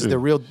roosters is they're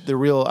real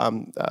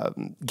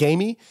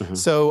gamey.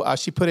 So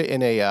she put it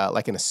in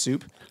a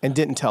soup and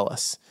didn't tell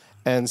us.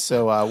 And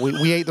so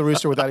we ate the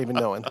rooster without even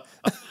knowing.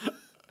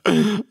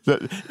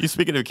 You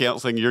speaking of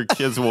counseling, your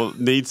kids will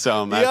need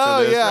some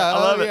after this. Yeah. I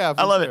love it. Yeah,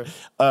 I love it.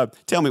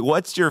 Tell me,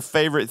 what's your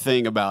favorite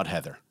thing about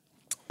Heather?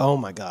 Oh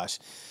my gosh.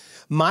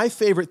 My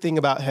favorite thing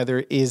about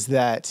Heather is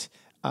that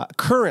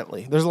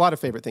currently, there's a lot of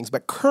favorite things,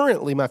 but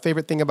currently my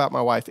favorite thing about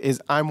my wife is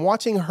I'm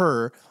watching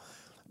her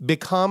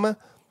become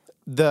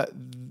the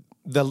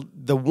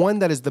one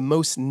that is the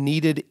most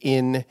needed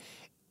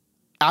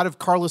out of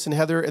Carlos and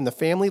Heather and the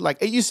family. Like,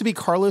 it used to be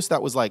Carlos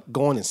that was like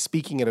going and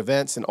speaking at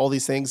events and all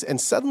these things. And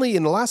suddenly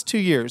in the last 2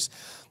 years,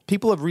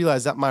 people have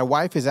realized that my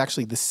wife is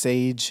actually the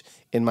sage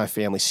in my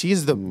family. She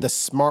is the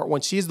smart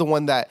one. She's the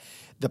one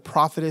the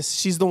prophetess.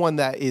 She's the one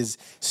that is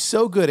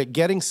so good at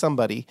getting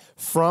somebody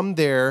from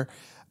their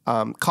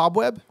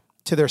cobweb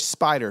to their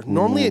spider.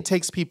 Normally it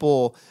takes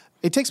people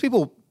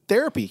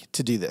therapy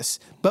to do this,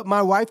 but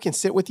my wife can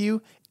sit with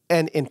you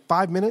and in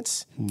 5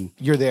 minutes,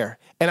 you're there.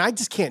 And I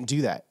just can't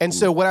do that. And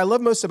so what I love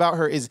most about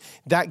her is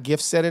that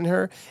gift set in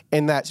her,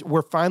 and that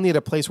we're finally at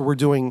a place where we're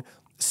doing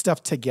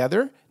stuff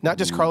together. Not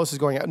just Carlos is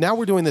going out. Now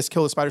we're doing this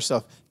Kill the Spider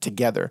stuff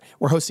together.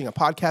 We're hosting a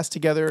podcast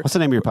together. What's the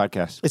name of your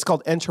podcast? It's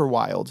called Enter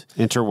Wild.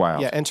 Enter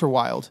Wild. Yeah, Enter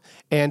Wild.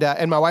 And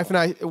my wife and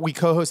I, we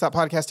co-host that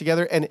podcast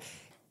together. And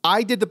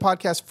I did the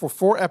podcast for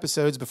 4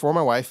 episodes before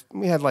my wife.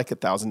 We had like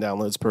 1,000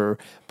 downloads per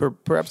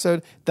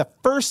episode. The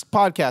first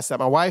podcast that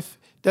my wife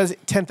does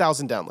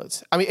 10,000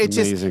 downloads. I mean, it's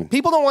just,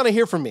 people don't want to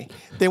hear from me.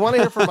 They want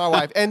to hear from my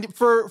wife, and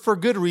for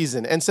good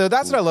reason. And so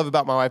that's what I love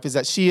about my wife, is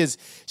that she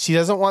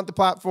doesn't want the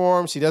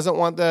platform. She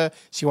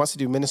wants to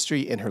do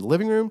ministry in her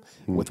living room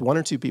with 1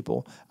 or 2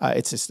 people.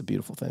 It's just a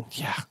beautiful thing.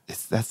 Yeah.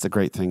 That's the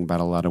great thing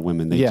about a lot of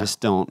women. They just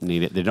don't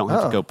need it. They don't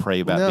have to go pray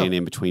about being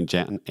in between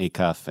Jan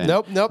Acuff and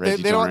Nope. They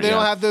don't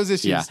have those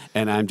issues. Yeah.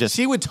 And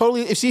she would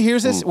totally, if she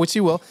hears this, which she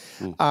will,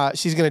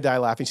 she's going to die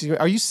laughing. She's going,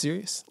 are you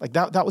serious? Like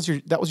that was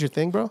your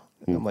thing, bro?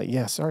 And I'm like,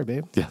 yeah, sorry,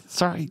 babe. Yeah,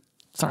 sorry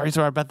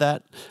about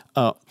that.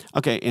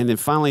 Okay, and then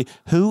finally,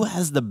 who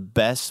has the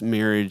best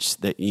marriage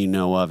that you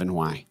know of, and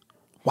why?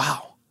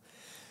 Wow.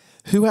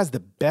 Who has the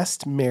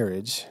best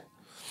marriage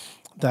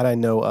that I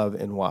know of,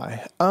 and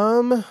why?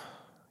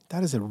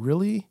 That is a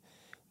really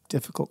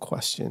difficult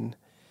question.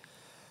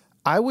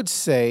 I would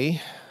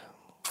say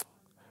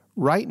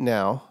right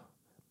now,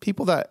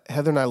 people that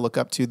Heather and I look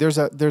up to, there's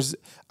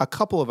a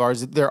couple of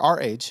ours, they're our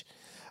age,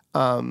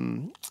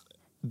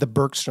 the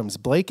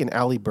Bergstroms, Blake and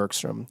Allie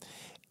Bergstrom,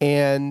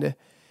 and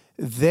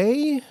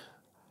their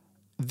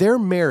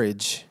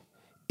marriage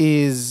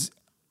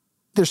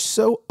they're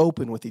so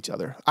open with each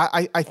other.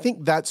 I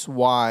think that's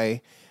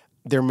why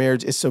their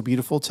marriage is so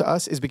beautiful to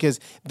us, is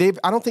because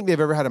I don't think they've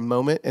ever had a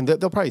moment, and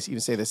they'll probably even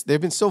say this, they've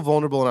been so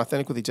vulnerable and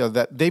authentic with each other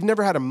that they've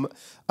never had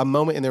a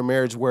moment in their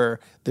marriage where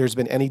there's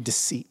been any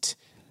deceit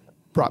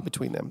brought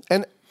between them.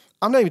 And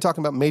I'm not even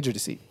talking about major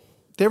deceit.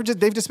 They've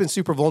just been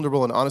super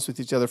vulnerable and honest with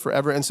each other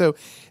forever. And so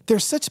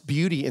there's such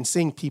beauty in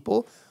seeing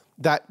people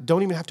that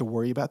don't even have to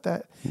worry about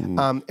that.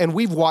 And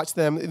we've watched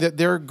them.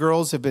 Their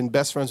girls have been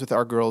best friends with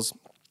our girls.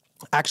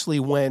 Actually,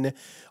 when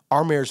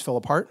our marriage fell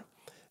apart,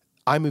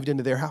 I moved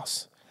into their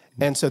house.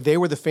 And so they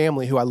were the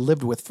family who I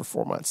lived with for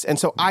 4 months. And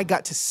so I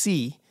got to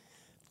see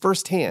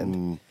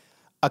firsthand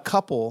a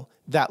couple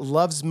that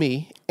loves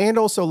me and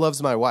also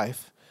loves my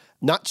wife,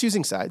 not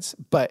choosing sides,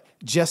 but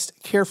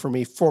just care for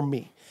me.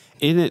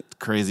 Isn't it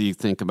crazy you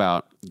think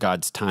about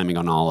God's timing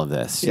on all of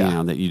this? Yeah. You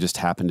know, that you just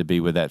happen to be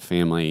with that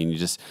family, and you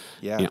just,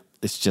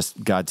 it's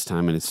just God's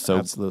timing. It's so,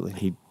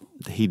 absolutely.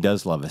 He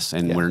does love us,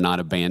 and we're not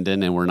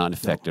abandoned, and we're not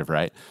effective,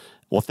 right?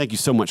 Well, thank you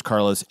so much,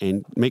 Carlos,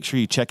 and make sure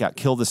you check out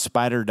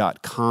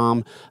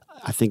killthespider.com.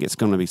 I think it's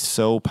going to be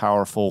so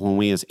powerful when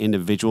we as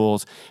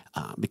individuals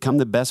become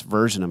the best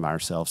version of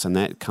ourselves, and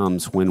that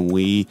comes when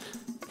we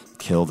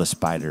kill the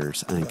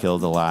spiders and kill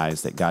the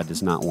lies that God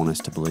does not want us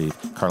to believe.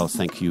 Carlos,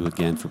 thank you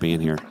again for being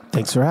here.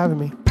 Thanks for having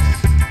me.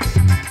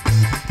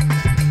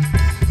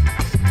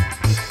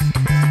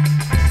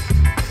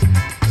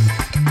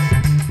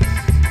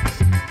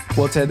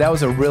 Well, Ted, that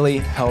was a really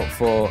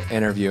helpful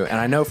interview. And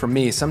I know for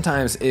me,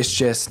 sometimes it's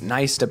just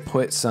nice to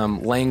put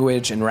some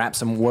language and wrap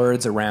some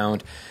words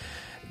around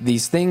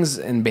these things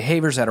and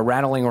behaviors that are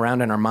rattling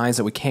around in our minds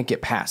that we can't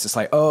get past. It's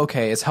like, oh,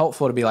 okay, it's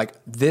helpful to be like,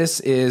 this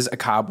is a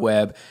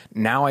cobweb.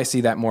 Now I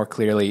see that more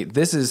clearly.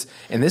 This is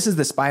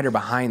the spider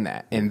behind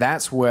that. And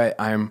that's what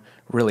I'm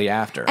really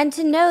after. And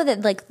to know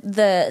that like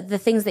the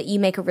things that you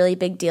make a really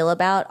big deal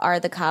about are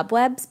the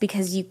cobwebs,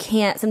 because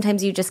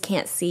sometimes you just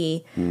can't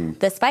see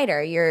the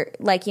spider. You're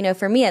like,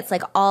 for me, it's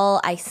like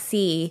all I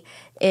see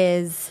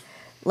is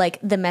like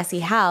the messy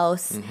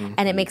house,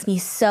 and it makes me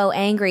so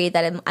angry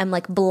that I'm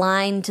like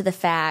blind to the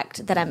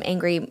fact that I'm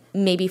angry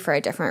maybe for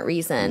a different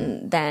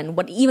reason than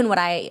what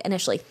I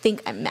initially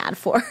think I'm mad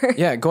for.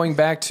 Yeah, going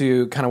back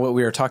to kind of what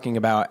we were talking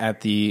about at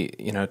the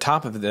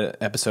top of the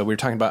episode, we were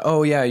talking about,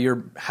 oh yeah,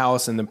 your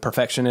house and the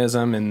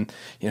perfectionism, and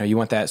you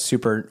want that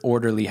super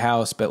orderly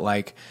house, but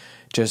like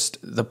just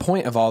the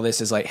point of all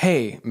this is like,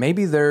 hey,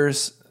 maybe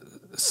there's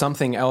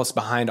something else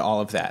behind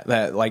all of that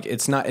like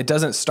it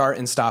doesn't start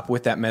and stop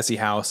with that messy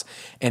house.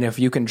 And if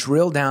you can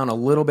drill down a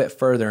little bit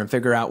further and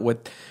figure out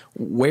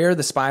where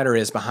the spider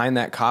is behind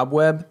that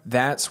cobweb,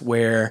 that's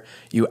where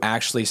you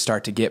actually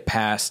start to get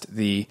past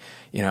the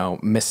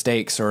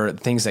mistakes or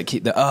things that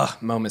keep the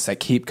moments that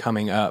keep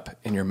coming up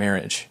in your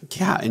marriage.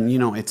 Yeah, and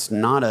it's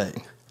not a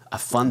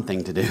fun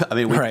thing to do. I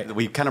mean,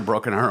 we've kind of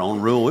broken our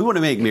own rule. We want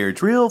to make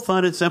marriage real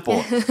fun and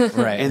simple.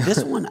 Right. And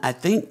this one, I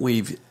think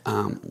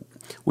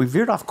we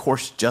veered off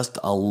course just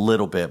a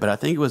little bit, but I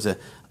think it was an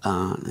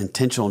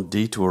intentional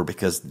detour,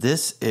 because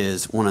this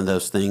is one of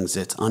those things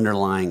that's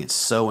underlying. It's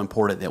so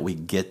important that we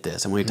get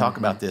this. And when we talk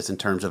about this in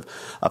terms of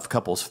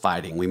couples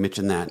fighting, we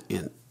mentioned that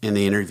in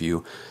the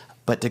interview.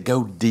 But to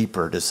go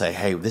deeper, to say,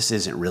 hey, this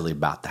isn't really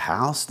about the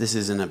house. This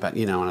isn't about,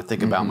 and I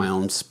think about my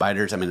own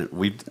spiders. I mean,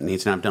 Nancy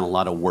and I have done a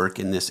lot of work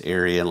in this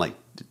area, like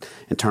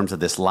in terms of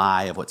this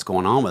lie of what's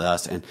going on with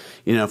us. And,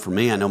 for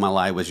me, I know my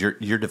lie was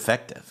you're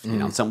defective.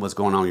 Something was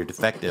going on, you're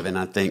defective. And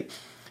I think,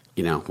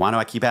 why do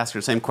I keep asking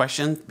the same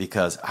question?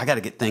 Because I got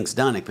to get things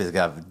done. Because if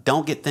I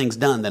don't get things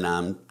done, then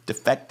I'm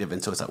defective.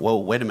 And so it's like, whoa,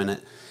 wait a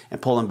minute,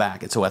 and pull them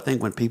back. And so I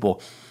think when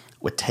people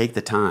would take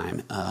the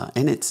time,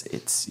 and it's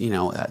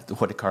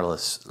what did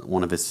Carlos,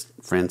 one of his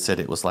friends, said,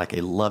 it was like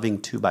a loving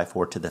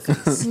 2x4 to the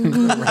face.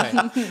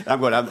 Right.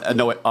 I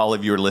know all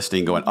of you are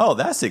listening going, oh,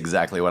 that's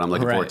exactly what I'm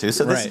looking forward to.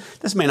 So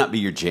this may not be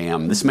your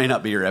jam. This may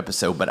not be your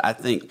episode, but I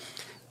think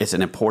it's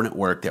an important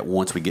work that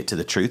once we get to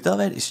the truth of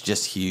it, it's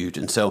just huge.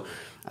 And so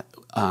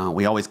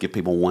we always give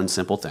people one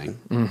simple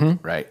thing,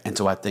 right? And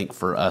so I think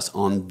for us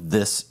on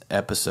this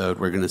episode,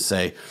 we're going to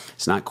say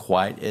it's not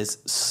quite as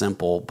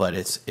simple, but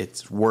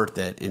it's worth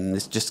it. And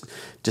it's just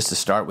to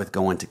start with,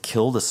 going to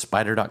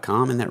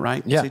killthespider.com. Isn't that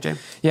right, CJ?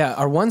 Yeah.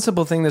 Our one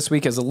simple thing this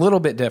week is a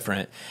little bit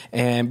different.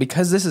 And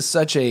because this is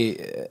such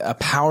a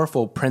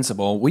powerful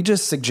principle, we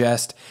just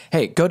suggest,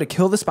 hey, go to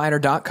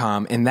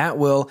killthespider.com, and that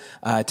will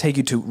take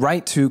you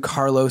right to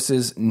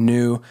Carlos's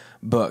new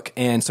book.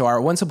 And so our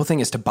one simple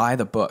thing is to buy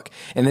the book.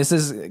 And this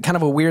is kind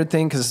of a weird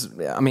thing because,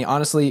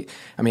 honestly,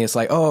 it's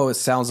like, oh, it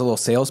sounds a little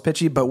sales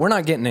pitchy, but we're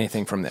not getting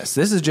anything from this.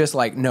 This is just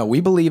like, no,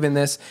 we believe in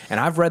this. And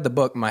I've read the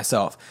book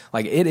myself.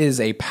 Like, it is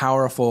a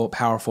powerful,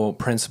 powerful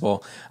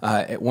principle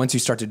once you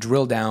start to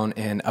drill down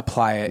and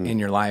apply it in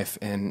your life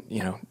and,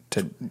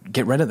 to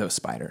get rid of those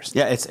spiders.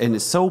 Yeah,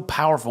 it's so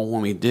powerful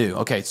when we do.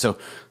 Okay, so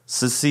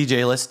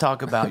CJ, let's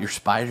talk about your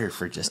spider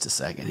for just a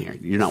second here.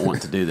 You're not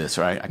wanting to do this,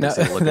 right? I can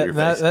see the look at your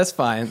face. That's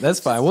fine. That's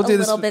fine. We'll do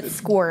this. A little bit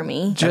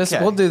squirmy.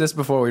 We'll do this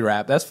before we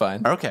wrap. That's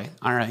fine. Okay.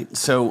 All right.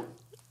 So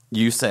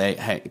you say,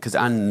 hey, because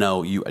I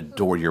know you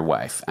adore your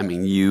wife. I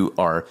mean, you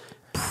are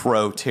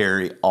pro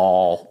Terry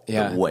all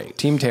the way.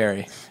 Team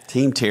Terry.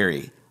 Team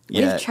Terry.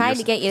 Yeah, we've tried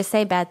to get you to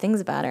say bad things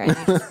about her, and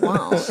you just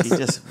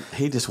won't.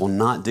 He just will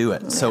not do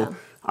it. Yeah. So,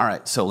 all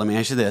right. So let me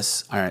ask you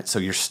this. All right. So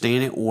you're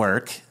staying at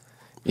work.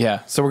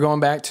 Yeah. So we're going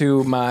back to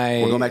We're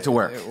going back to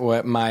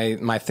work.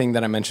 My thing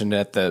that I mentioned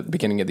at the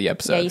beginning of the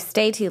episode. Yeah, you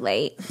stay too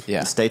late. Yeah.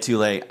 You stay too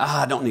late.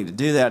 I don't need to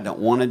do that. I don't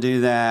want to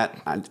do that.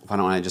 Why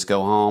don't I just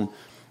go home?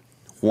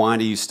 Why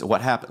do you?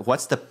 What happened?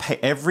 What's the pay?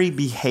 Every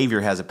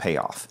behavior has a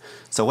payoff.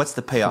 So what's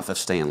the payoff of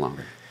staying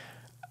longer?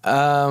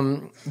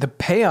 The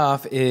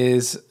payoff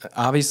is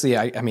obviously,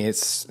 it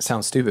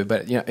sounds stupid,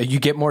 but you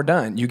get more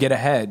done. You get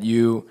ahead.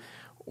 You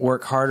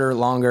work harder,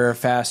 longer,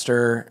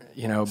 faster,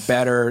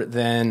 better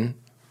than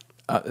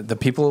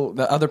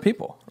the other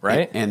people,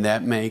 right? And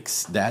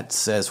that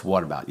says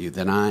what about you?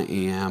 That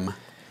I'm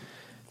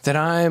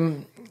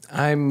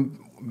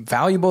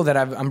valuable, that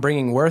I'm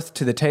bringing worth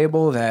to the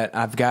table, that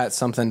I've got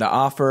something to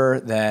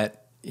offer,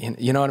 that,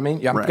 you know what I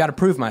mean? I've got to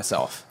prove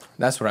myself.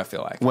 That's what I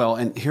feel like. Well,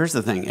 and here's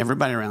the thing.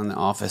 Everybody around the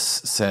office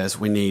says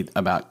we need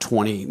about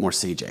 20 more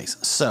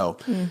CJs. So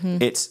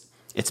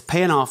it's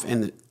paying off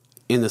in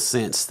the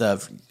sense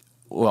of,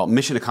 well,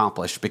 mission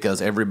accomplished,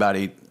 because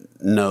everybody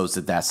knows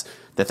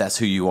that's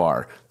who you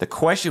are. The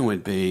question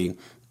would be,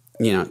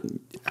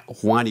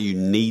 why do you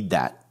need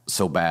that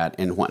so bad,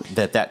 and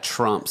that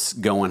trumps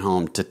going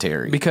home to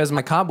Terry? Because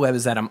my cobweb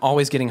is that I'm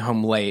always getting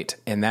home late,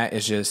 and that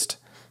is just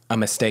a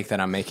mistake that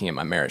I'm making in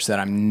my marriage, that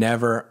I'm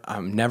never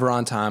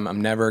on time.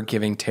 I'm never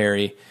giving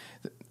Terry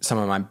some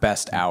of my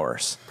best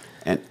hours.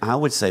 And I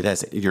would say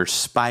that's your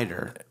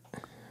spider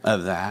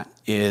of that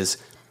is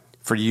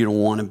for you to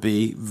want to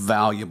be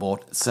valuable.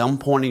 At some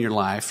point in your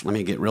life, let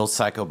me get real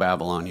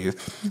psychobabble on you.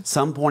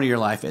 Some point in your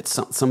life,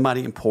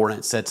 somebody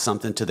important said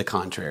something to the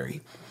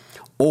contrary,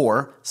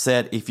 or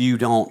said, if you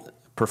don't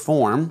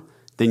perform,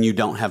 then you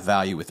don't have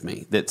value with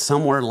me. That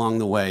somewhere along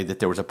the way that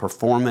there was a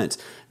performance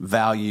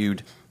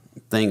valued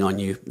thing on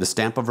you. The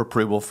stamp of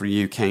approval for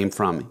you came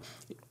from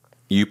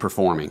you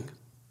performing.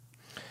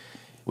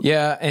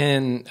 Yeah,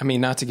 and I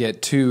mean, not to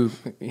get too,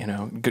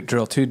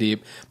 drill too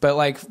deep, but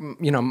like,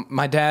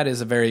 my dad is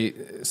a very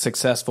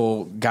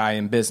successful guy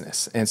in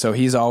business. And so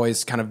he's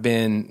always kind of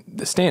been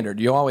the standard.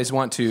 You always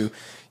want to,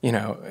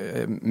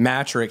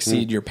 match or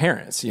exceed your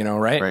parents,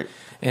 right? Right.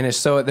 And I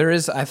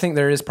think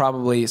there is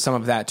probably some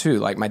of that too.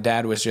 Like my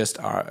dad was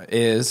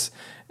is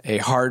a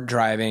hard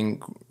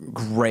driving,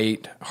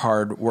 great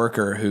hard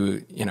worker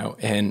who,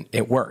 and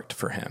it worked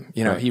for him.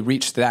 Right. He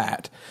reached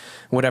that,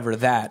 whatever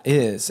that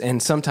is.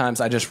 And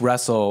sometimes I just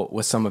wrestle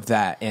with some of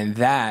that. And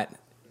that,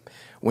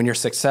 when you're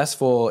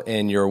successful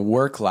in your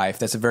work life,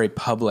 that's a very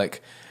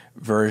public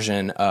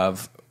version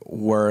of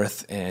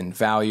worth and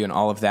value and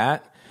all of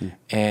that.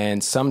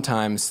 And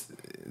sometimes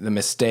the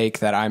mistake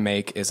that I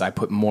make is I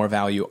put more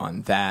value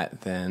on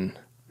that than,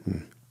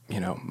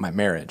 my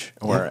marriage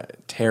or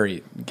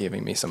Terry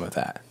giving me some of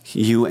that.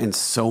 You and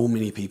so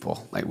many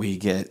people, like we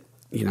get,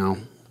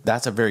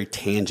 that's a very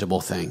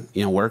tangible thing.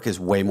 Work is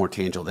way more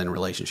tangible than a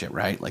relationship,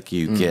 right? Like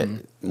you get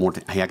more,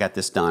 hey, I got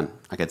this done.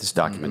 I got this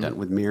document done.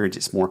 With marriage,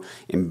 it's more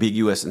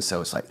ambiguous. And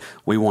so it's like,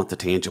 we want the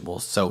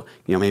tangibles. So,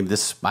 maybe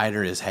this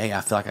spider is, hey,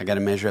 I feel like I got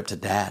to measure up to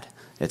dad.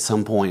 At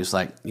some point, it's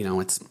like,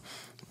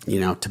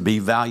 to be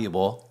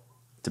valuable,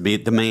 to be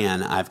the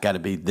man, I've got to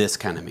be this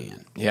kind of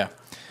man. Yeah.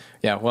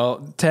 Yeah,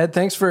 well, Ted,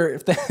 thanks for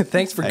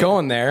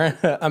going there.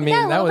 I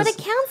mean, that was a bit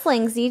of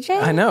counseling, ZJ.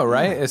 I know,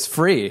 right? It's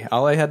free.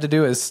 All I had to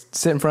do is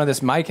sit in front of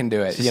this mic and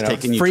do it. It's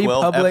taking you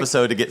 12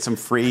 episodes to get some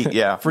free,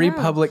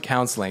 public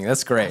counseling.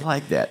 That's great. I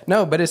like that.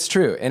 No, but it's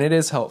true, and it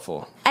is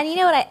helpful. And you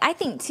know what I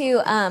think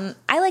too? I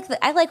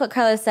like what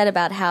Carlos said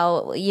about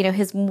how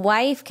his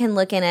wife can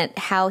look in at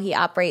how he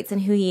operates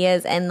and who he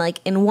is, and like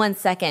in 1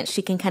 second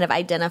she can kind of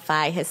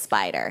identify his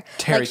spider.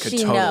 Terry like, could she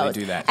totally knows.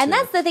 do that, and too.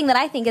 that's the thing that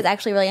I think is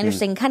actually really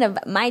interesting. Kind of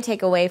my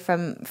takeaway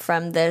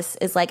from this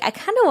is like I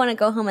kind of want to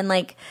go home and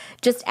like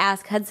just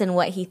ask Hudson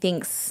what he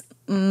thinks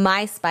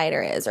my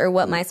spider is or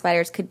what my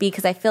spiders could be,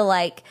 because I feel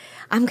like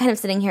I'm kind of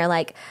sitting here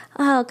like,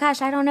 oh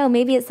gosh, I don't know,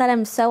 maybe it's that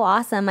I'm so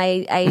awesome,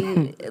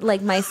 I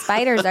like my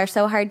spiders are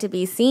so hard to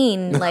be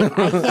seen, like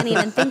I can't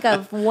even think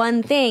of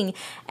one thing,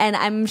 and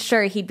I'm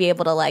sure he'd be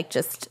able to like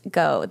just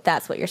go,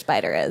 that's what your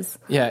spider is.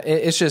 Yeah,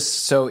 it's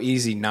just so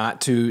easy not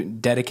to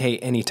dedicate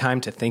any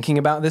time to thinking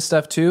about this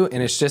stuff too,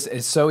 and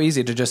it's so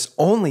easy to just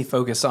only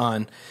focus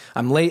on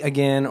I'm late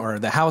again or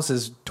the house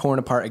is torn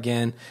apart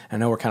again. I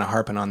know we're kind of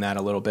harping on that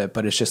a little bit,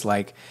 but it's just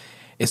like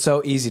it's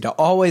so easy to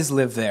always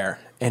live there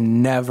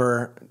and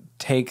never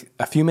take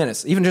a few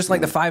minutes, even just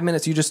like the 5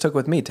 minutes you just took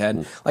with me,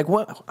 Ted. Like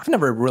what? I've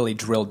never really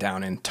drilled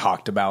down and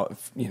talked about,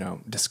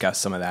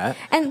 discussed some of that.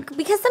 And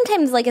because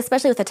sometimes, like,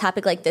 especially with a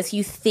topic like this,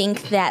 you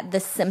think that the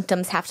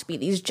symptoms have to be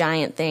these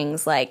giant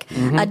things like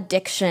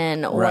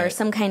addiction or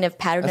some kind of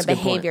pattern of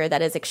behavior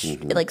that is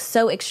like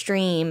so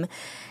extreme.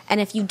 And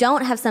if you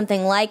don't have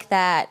something like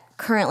that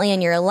currently in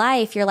your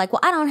life, you're like, well,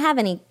 I don't have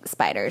any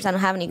spiders. I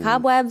don't have any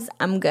cobwebs.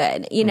 I'm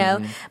good,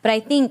 But I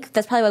think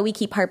that's probably why we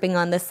keep harping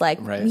on this, like,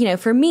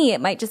 for me, it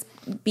might just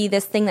be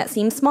this thing that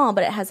seems small,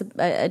 but it has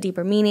a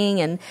deeper meaning.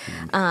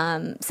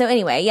 And so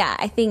anyway, yeah,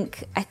 I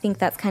think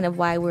that's kind of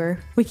why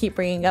we keep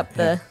bringing up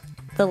the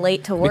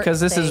late to work because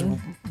this thing. is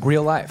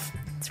real life.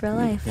 It's real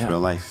life. Yeah. Real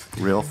life.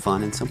 Real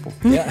fun and simple.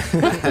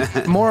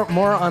 Yeah.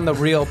 more on the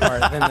real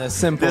part than the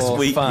simple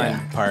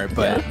fun part.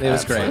 But it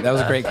was great. That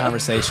was a great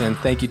conversation.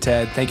 Thank you,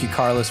 Ted. Thank you,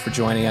 Carlos, for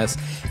joining us.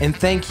 And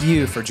thank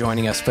you for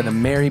joining us for the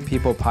Married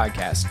People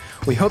podcast.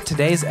 We hope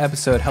today's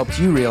episode helped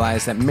you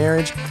realize that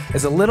marriage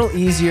is a little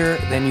easier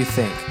than you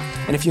think.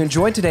 And if you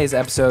enjoyed today's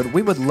episode,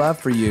 we would love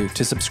for you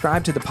to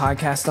subscribe to the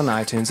podcast on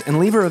iTunes and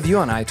leave a review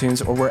on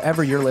iTunes or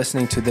wherever you're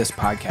listening to this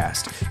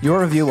podcast.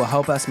 Your review will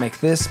help us make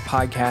this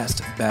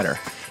podcast better.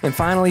 And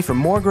finally, for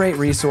more great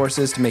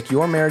resources to make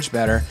your marriage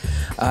better,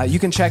 you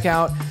can check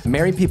out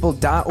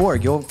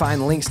marriedpeople.org. You'll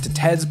find links to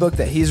Ted's book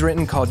that he's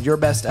written called Your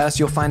Best Us.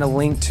 You'll find a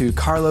link to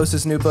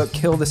Carlos's new book,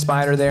 Kill the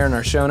Spider, there in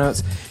our show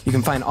notes. You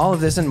can find all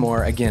of this and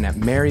more, again, at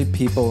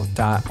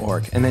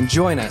marriedpeople.org. And then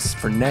join us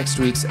for next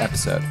week's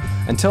episode.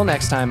 Until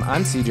next time,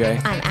 I'm CJ.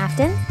 I'm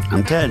Afton.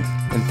 I'm Ted.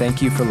 And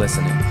thank you for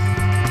listening.